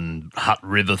Australian Hutt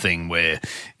River thing where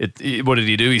what did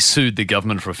he do? He sued the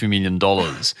government for $a few million.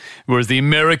 Whereas the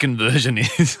American version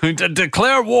is to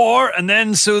declare war and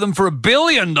then sue them for $1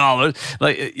 billion.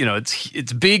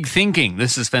 It's big thinking.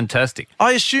 This is fantastic.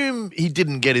 I assume he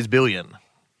didn't get his billion.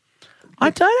 I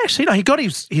don't actually know. He got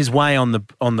his way on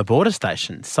the border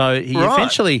station. So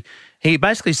he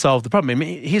basically solved the problem.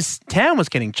 His town was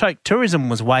getting choked. Tourism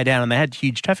was way down and they had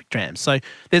huge traffic jams. So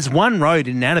there's one road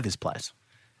in and out of this place.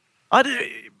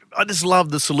 I just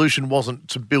love the solution wasn't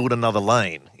to build another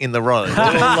lane in the road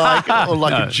or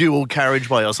like a dual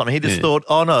carriageway or something. He just thought,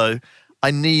 oh no, I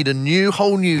need a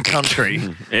whole new country.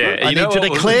 I need to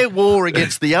declare war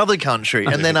against the other country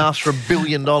and then ask for $1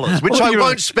 billion, which I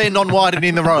won't spend on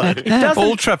widening the road.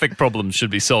 All traffic problems should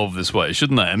be solved this way,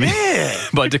 shouldn't they? I mean,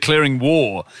 by declaring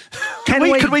war.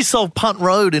 Could we solve Punt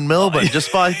Road in Melbourne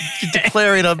just by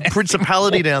declaring a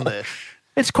principality down there?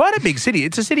 It's quite a big city.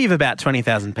 It's a city of about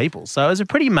 20,000 people. So it was a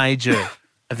pretty major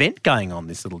event going on,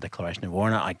 this little declaration of war,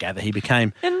 and I gather he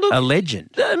became a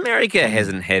legend. America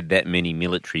hasn't had that many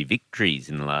military victories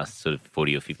in the last sort of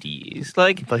 40 or 50 years.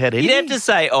 Like, they had any? You'd have to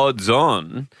say odds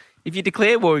on. If you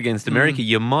declare war against America,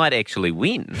 you might actually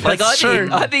win. Like,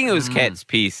 I think it was cat's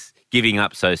piss giving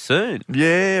up so soon.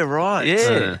 Yeah, right.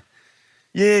 Yeah.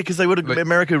 Yeah, because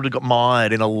America would have got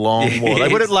mired in a long war. They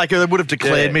would have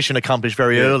declared mission accomplished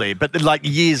very early, but like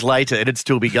years later, it'd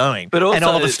still be going. But also, and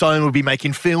Oliver Stone would be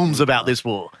making films about this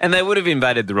war. And they would have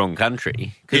invaded the wrong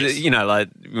country. Because, like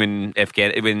when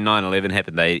 9/11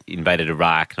 happened, they invaded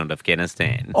Iraq, not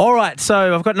Afghanistan. All right,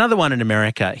 so I've got another one in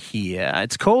America here.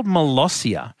 It's called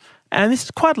Molossia. And this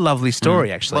is quite a lovely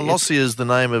story, actually. Molossia is the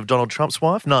name of Donald Trump's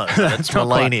wife? No, that's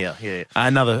Melania. Yeah,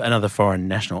 another foreign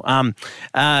national.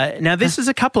 Now, this is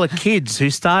a couple of kids who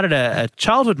started a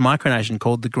childhood micronation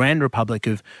called the Grand Republic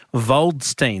of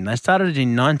Voldstein. They started it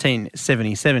in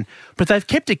 1977, but they've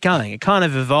kept it going. It kind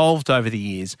of evolved over the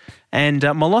years. And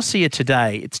Molossia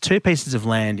today, it's 2 pieces of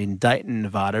land in Dayton,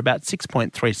 Nevada, about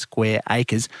 6.3 square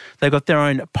acres. They've got their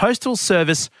own postal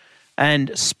service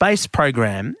and space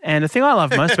program. And the thing I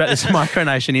love most about this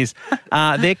micronation is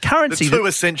their currency. The 2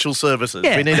 essential services.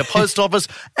 Yeah. We need a post office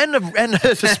and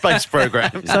a space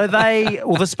program. So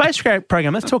the space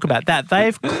program, let's talk about that.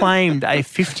 They've claimed a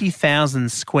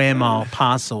 50,000 square mile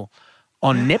parcel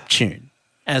on Neptune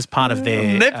as part of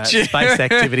their space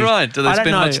activities. Right. Do they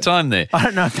spend much time there? I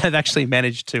don't know if they've actually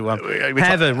managed to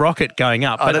have a rocket going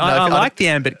up, but I like the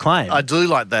ambit claim. I do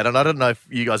like that, and I don't know if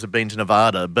you guys have been to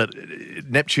Nevada, but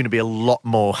Neptune would be a lot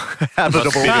more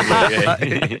habitable.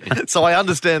 So I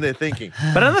understand their thinking.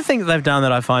 But another thing that they've done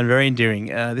that I find very endearing,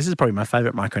 this is probably my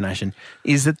favourite micronation,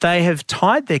 is that they have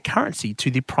tied their currency to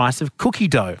the price of cookie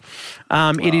dough.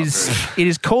 It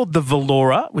is called the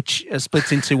Valora, which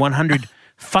splits into 100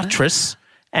 futris.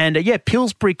 And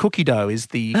Pillsbury cookie dough is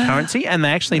the currency, and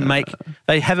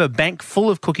they have a bank full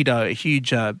of cookie dough, a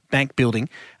huge bank building,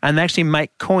 and they actually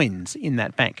make coins in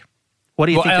that bank. What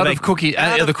do you think?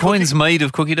 Are the coins made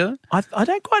of cookie dough? I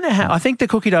don't quite know how. I think the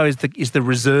cookie dough is the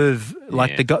reserve,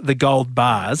 like the gold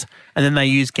bars, and then they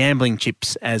use gambling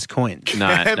chips as coins. No.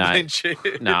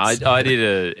 I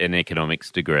did an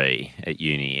economics degree at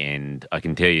uni, and I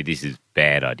can tell you this is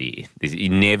bad idea.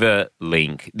 Never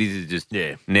link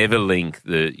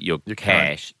your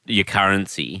cash, your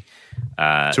currency.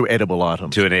 To edible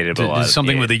items. To an edible item.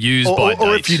 Something with a use-by date.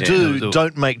 Or if you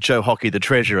don't make Joe Hockey the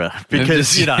treasurer,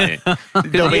 because,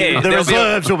 the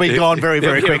reserves will be gone very,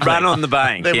 very quickly. Run on the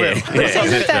bank. They will.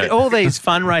 All these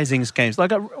fundraising schemes,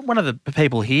 like one of the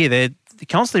people here, they're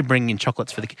constantly bringing in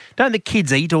chocolates for don't the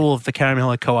kids eat all of the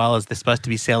caramello koalas they're supposed to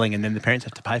be selling and then the parents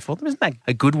have to pay for them? Isn't that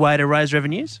a good way to raise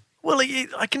revenues? Well,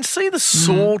 I can see the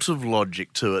sort of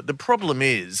logic to it. The problem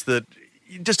is that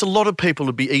just a lot of people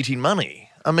would be eating money.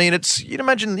 I mean, you'd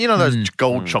imagine, those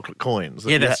gold chocolate coins.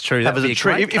 Yeah, that's true. That would be a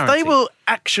great currency. If they were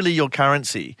actually your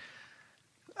currency,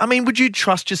 I mean, would you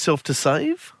trust yourself to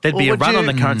save? There'd be a run on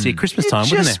the currency at Christmas time, wouldn't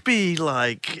there? You'd just be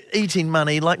like eating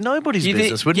money like nobody's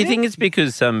business, wouldn't you? Do you think it's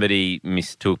because somebody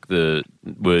mistook the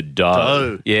word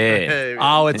dough? Yeah.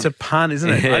 Oh, it's a pun, isn't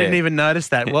it? I didn't even notice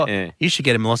that. Well, you should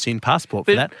get a Molossian passport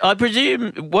for that. I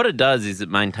presume what it does is it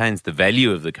maintains the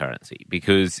value of the currency,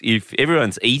 because if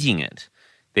everyone's eating it,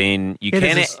 then you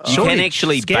can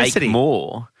actually bake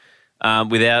more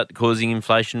without causing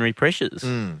inflationary pressures.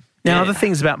 Now, other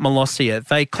things about Molossia,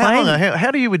 they claim... How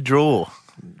do you withdraw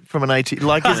from an ATM?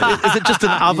 Like, is it just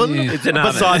an oven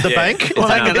beside the bank?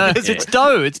 It's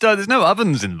dough. It's dough. There's no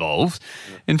ovens involved.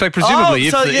 In fact, presumably...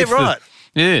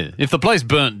 if the place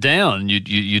burnt down,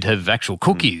 you'd have actual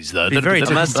cookies, though.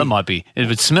 That might be... It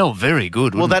would smell very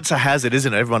good, Well, that's a hazard,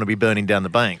 isn't it? Everyone would be burning down the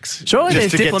banks. Surely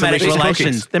there's diplomatic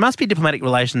relations. There must be diplomatic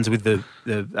relations with the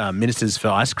ministers for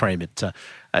ice cream at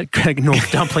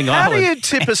North Dumpling Island. How do you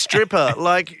tip a stripper?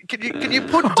 Like, can you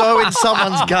put dough in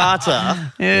someone's garter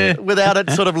without it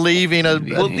sort of leaving a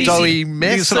doughy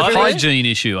mess? It's a hygiene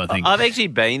issue, I think. I've actually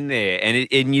been there,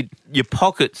 and your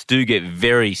pockets do get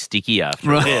very sticky after.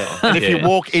 Right. Yeah. And if you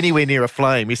walk anywhere near a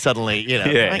flame, you suddenly,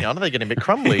 hang on, are they getting a bit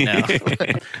crumbly now?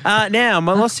 Now,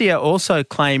 Molossia also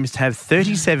claims to have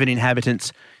 37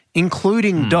 inhabitants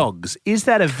including dogs. Is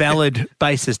that a valid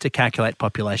basis to calculate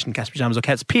population, cat's pajamas or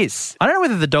cat's piss? I don't know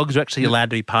whether the dogs are actually allowed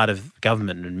to be part of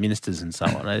government and ministers and so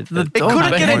on. It couldn't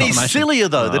get any sillier,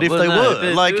 though, that if they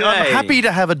were. Like, I'm happy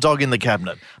to have a dog in the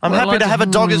cabinet. I'm happy to have a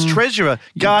dog as treasurer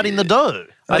guarding the dough.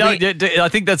 I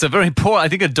think that's a very poor. I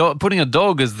think putting a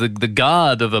dog as the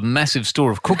guard of a massive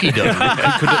store of cookie dough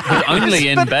could only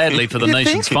end badly for the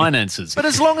nation's finances. But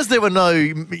as long as there were no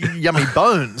yummy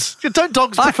bones, don't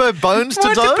dogs prefer bones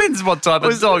to dough? It depends what type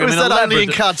of dog. Or is that only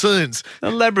in cartoons? A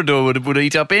Labrador would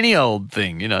eat up any old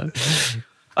thing, you know.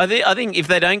 I think if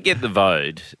they don't get the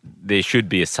vote, there should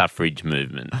be a suffrage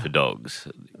movement for dogs,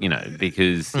 you know,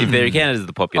 because if they're counted as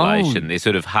the population, they're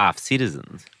sort of half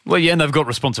citizens. Well, yeah, and they've got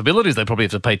responsibilities. They probably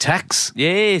have to pay tax.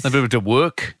 Yes. They've got to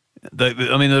work. There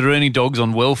are any dogs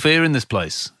on welfare in this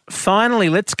place. Finally,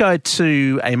 let's go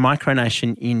to a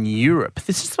micronation in Europe.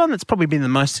 This is the one that's probably been the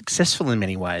most successful in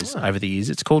many ways over the years.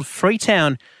 It's called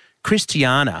Freetown,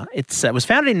 Christiana. It was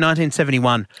founded in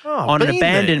 1971 on an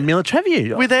abandoned military. Have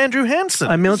you? With Andrew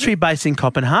Hansen. A military base in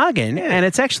Copenhagen. Yeah. And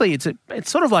it's actually, it's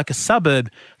sort of like a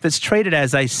suburb that's treated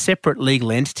as a separate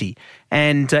legal entity.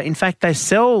 And in fact, they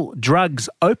sell drugs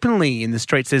openly in the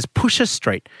streets. There's Pusher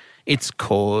Street. It's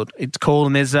called,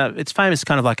 and it's famous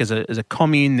kind of like as a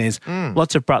commune. There's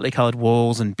lots of brightly coloured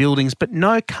walls and buildings, but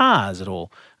no cars at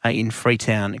all in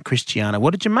Freetown, Christiana.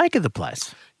 What did you make of the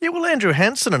place? Yeah, well, Andrew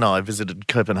Hansen and I visited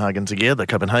Copenhagen together,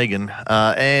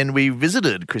 and we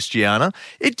visited Christiana.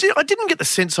 I didn't get the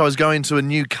sense I was going to a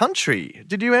new country.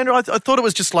 Did you, Andrew? I thought it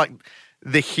was just like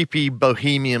the hippie,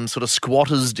 bohemian sort of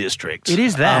squatters district. It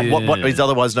is that. What is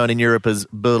otherwise known in Europe as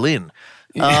Berlin.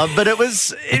 But it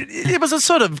was a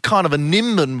sort of kind of a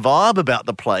Nimbin vibe about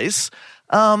the place.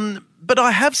 But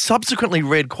I have subsequently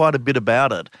read quite a bit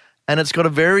about it. And it's got a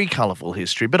very colourful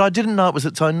history, but I didn't know it was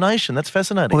its own nation. That's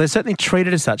fascinating. Well, they're certainly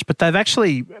treated as such, but they've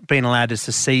actually been allowed to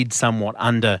secede somewhat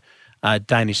under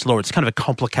Danish law. It's kind of a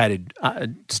complicated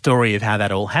story of how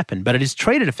that all happened, but it is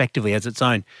treated effectively as its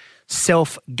own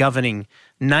self-governing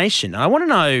nation. And I want to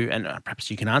know, and perhaps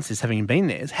you can answer this having been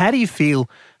there, is how do you feel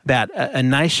about a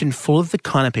nation full of the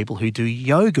kind of people who do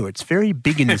yoga? It's very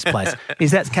big in this place.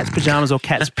 Is that cat's pajamas or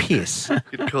cat's piss?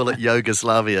 You'd call it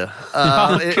Yugoslavia.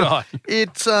 God.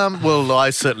 Well, I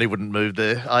certainly wouldn't move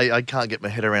there. I can't get my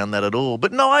head around that at all.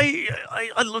 But no,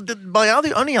 my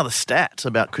only other stat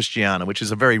about Christiana, which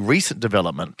is a very recent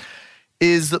development,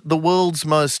 is that the world's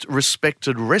most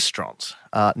respected restaurant,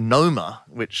 Noma,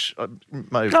 which I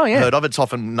may have heard of, it's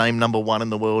often named number one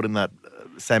in the world in that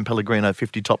San Pellegrino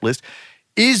 50 top list,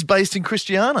 is based in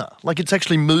Christiana. Like, it's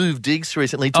actually moved digs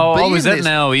recently to be in is that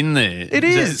now in there? It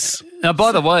is. Now,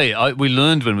 by the way, we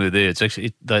learned when we were there, it's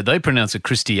actually, they pronounce it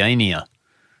Christiania.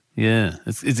 Yeah,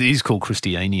 it is called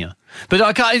Christiania. But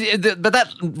I can't,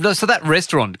 so that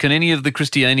restaurant, can any of the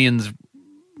Christianians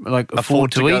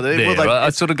afford to eat there? Well,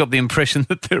 I sort of got the impression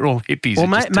that they're all hippies. Well,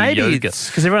 maybe it's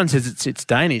because everyone says it's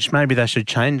Danish. Maybe they should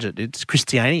change it. It's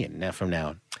Christianian now from now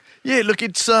on. Yeah, look,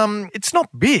 it's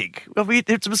not big.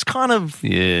 It was kind of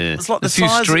it's like the few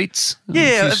size streets. Yeah,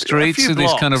 a few streets. A few so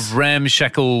there's kind of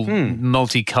ramshackle,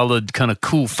 multicoloured, kind of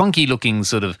cool, funky-looking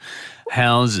sort of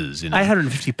houses.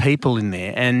 850 people in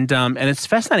there, and it's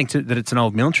fascinating that it's an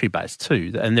old military base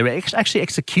too, and there are actually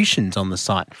executions on the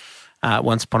site.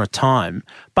 Once upon a time.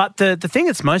 But the thing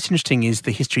that's most interesting is the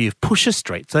history of Pusher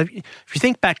Street. So if you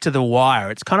think back to The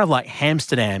Wire, it's kind of like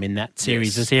Amsterdam in that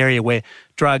series, this area where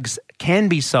drugs can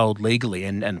be sold legally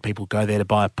and people go there to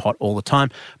buy a pot all the time.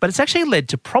 But it's actually led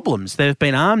to problems. There have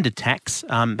been armed attacks.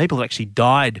 People have actually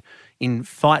died in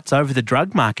fights over the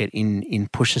drug market in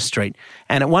Pusher Street.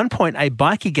 And at one point, a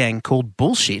bikie gang called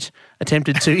Bullshit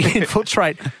attempted to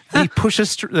infiltrate the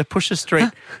Pusher Street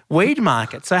weed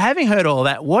market. So having heard all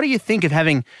that, what do you think of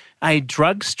having a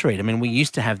drug street? I mean, we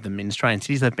used to have them in Australian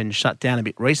cities. They've been shut down a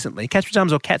bit recently. Cat's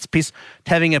pajamas or cat's piss,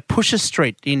 having a Pusher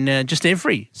Street in just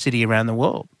every city around the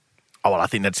world? Oh, well, I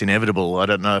think that's inevitable. I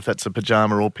don't know if that's a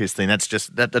pajama or piss thing. That's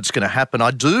just that's going to happen.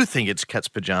 I do think it's cat's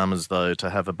pajamas though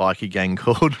to have a bikie gang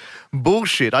called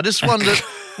Bullshit. I just wonder,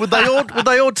 would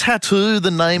they all tattoo the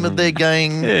name of their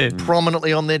gang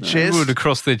prominently on their chest? Would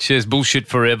across their chest, Bullshit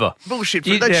forever. Bullshit.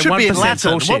 They should be in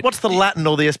Latin. What's the Latin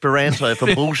or the Esperanto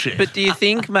for bullshit? But do you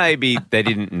think maybe they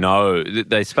didn't know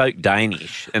that they spoke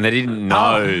Danish and they didn't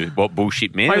know what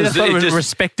bullshit meant? Maybe they thought it was a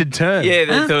respected term. Yeah,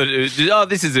 they thought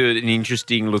this is an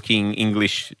interesting looking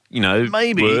English,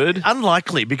 maybe word.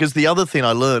 Unlikely, because the other thing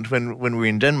I learned when we were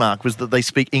in Denmark was that they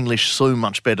speak English so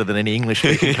much better than any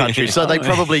English-speaking country, so they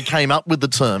probably came up with the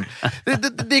term.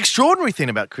 The extraordinary thing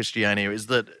about Christiania is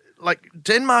that,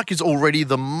 Denmark is already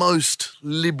the most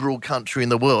liberal country in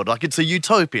the world. Like, it's a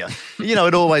utopia. You know,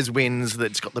 it always wins that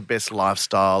it's got the best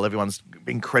lifestyle. Everyone's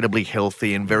incredibly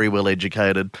healthy and very well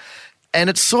educated. And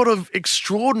it's sort of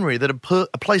extraordinary that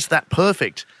a place that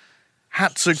perfect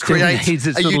had to create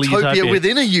a utopia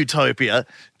within a utopia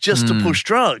just to push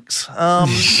drugs. I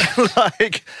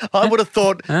would have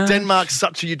thought Denmark's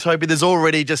such a utopia. There's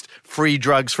already just free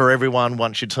drugs for everyone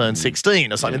once you turn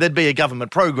 16 or something. There'd be a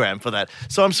government program for that.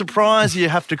 So I'm surprised you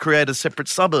have to create a separate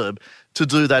suburb to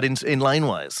do that in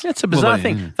laneways. It's a bizarre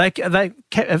thing. They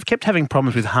have kept having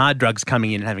problems with hard drugs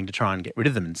coming in and having to try and get rid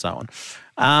of them and so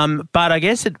on. But I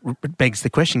guess it begs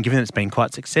the question, given it's been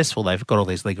quite successful, they've got all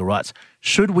these legal rights,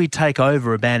 should we take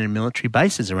over abandoned military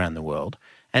bases around the world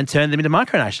and turn them into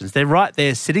micronations? They're right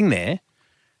there sitting there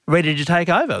ready to take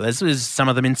over. There's some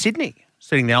of them in Sydney,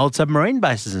 sitting the old submarine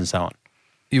bases and so on.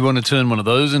 You want to turn one of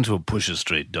those into a Pusher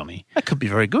Street, Dommy? That could be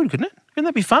very good, couldn't it? Couldn't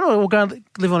that be fun? Or we'll go and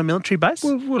live on a military base?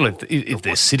 Well, if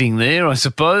they're sitting there, I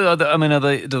suppose.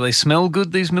 Do they smell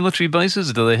good, these military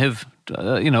bases? Do they have,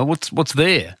 what's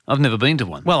there? I've never been to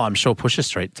one. Well, I'm sure Pusher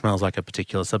Street smells like a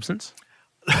particular substance.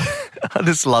 I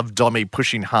just love Dommy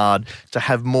pushing hard to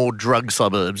have more drug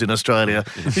suburbs in Australia.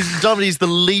 Dommy's the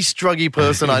least druggy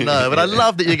person I know, but I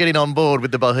love that you're getting on board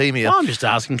with the Bohemia. Well, I'm just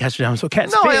asking Cat's Pajamas or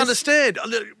Cat's No, Piss. I understand.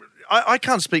 I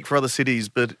can't speak for other cities,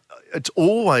 but it's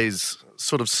always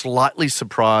sort of slightly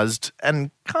surprised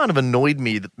and kind of annoyed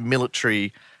me that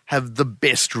military have the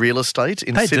best real estate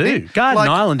in Sydney. They do. Garden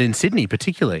Island in Sydney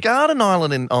particularly. Garden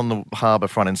Island on the harbour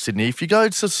front in Sydney. If you go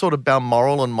to sort of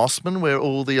Balmoral and Mossman where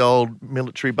all the old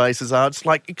military bases are, it's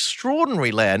like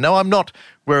extraordinary land. Now, I'm not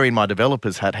wearing my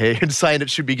developer's hat here and saying it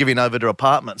should be given over to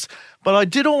apartments, but I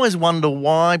did always wonder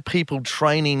why people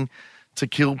training to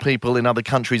kill people in other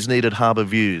countries needed harbour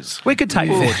views. We could take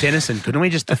Fort Denison, couldn't we?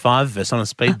 Just the five of us on a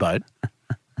speedboat.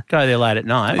 Go there late at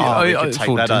night. We could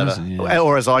take that over.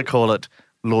 Or as I call it,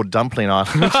 Lord Dumpling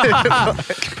Island.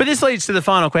 But this leads to the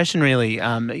final question, really.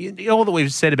 All that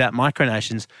we've said about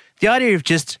micronations, the idea of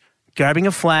just grabbing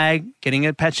a flag, getting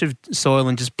a patch of soil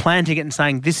and just planting it and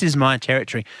saying, this is my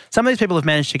territory. Some of these people have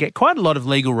managed to get quite a lot of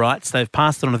legal rights. They've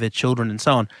passed it on to their children and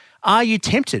so on. Are you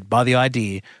tempted by the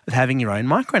idea of having your own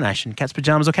micronation, Cat's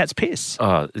Pajamas or Cat's Piss?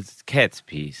 Oh, it's Cat's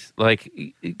Piss.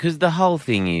 Because the whole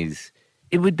thing is,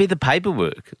 it would be the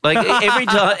paperwork.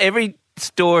 Every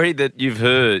story that you've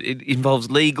heard, it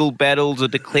involves legal battles or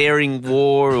declaring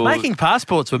war. Or making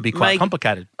passports would be quite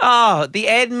complicated. Oh, the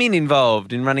admin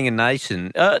involved in running a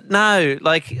nation. No,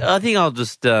 I think I'll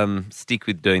just stick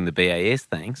with doing the BAS,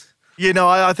 thanks.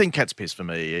 I think Cat's Piss for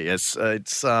me, yes.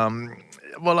 It's...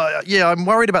 I'm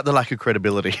worried about the lack of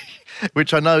credibility,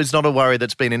 which I know is not a worry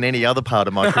that's been in any other part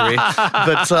of my career.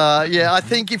 But, I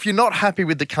think if you're not happy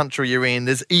with the country you're in,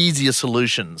 there's easier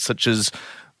solutions, such as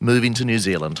moving to New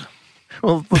Zealand.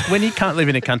 Well, look, when you can't live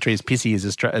in a country as pissy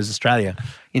as Australia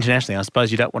internationally, I suppose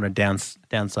you don't want to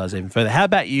downsize even further. How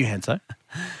about you, Hanso?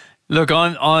 Look,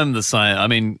 I'm the same. I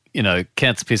mean,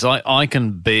 Cat's Piss, I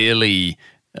can barely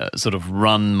sort of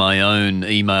run my own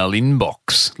email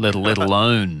inbox, let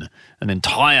alone an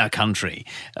entire country.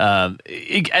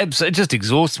 It just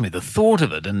exhausts me, the thought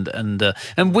of it.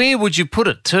 And where would you put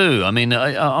it too? I mean,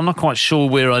 I'm not quite sure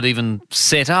where I'd even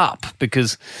set up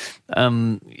because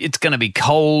it's going to be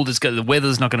cold. The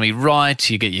weather's not going to be right.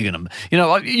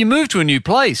 You move to a new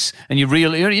place and you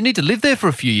need to live there for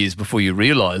a few years before you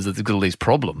realise that they've got all these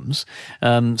problems.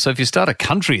 So if you start a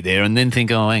country there and then think,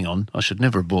 oh, hang on, I should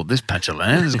never have bought this patch of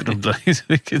land.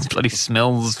 It's bloody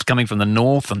smells coming from the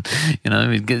north, and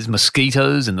it gets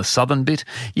mosquitoes in the southern bit.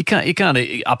 You can't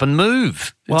up and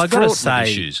move. Well, I've got to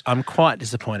say, I'm quite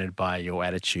disappointed by your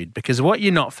attitude because what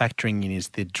you're not factoring in is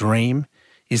the dream,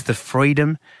 is the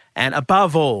freedom, and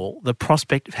above all, the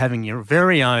prospect of having your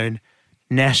very own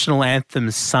national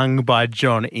anthem sung by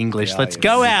John English. Let's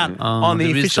go out on the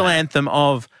official anthem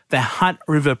of the Hutt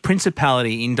River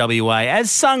Principality in WA as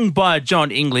sung by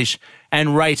John English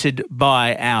and rated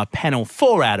by our panel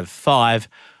 4 out of 5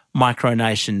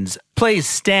 micronations. Please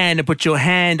stand and put your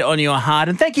hand on your heart.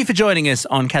 And thank you for joining us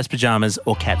on Cat's Pajamas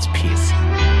or Cat's Piss.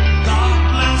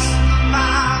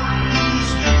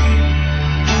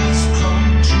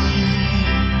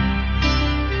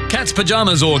 Cat's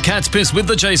Pajamas or Cat's Piss with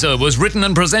The Chaser was written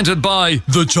and presented by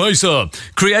The Chaser.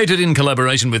 Created in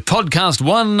collaboration with Podcast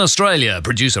One Australia.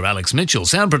 Producer Alex Mitchell.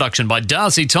 Sound production by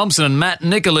Darcy Thompson and Matt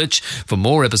Nikolic. For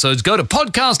more episodes, go to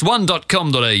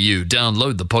podcast1.com.au.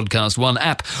 Download the Podcast One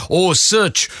app or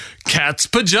search Cat's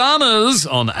Pajamas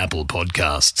on Apple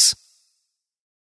Podcasts.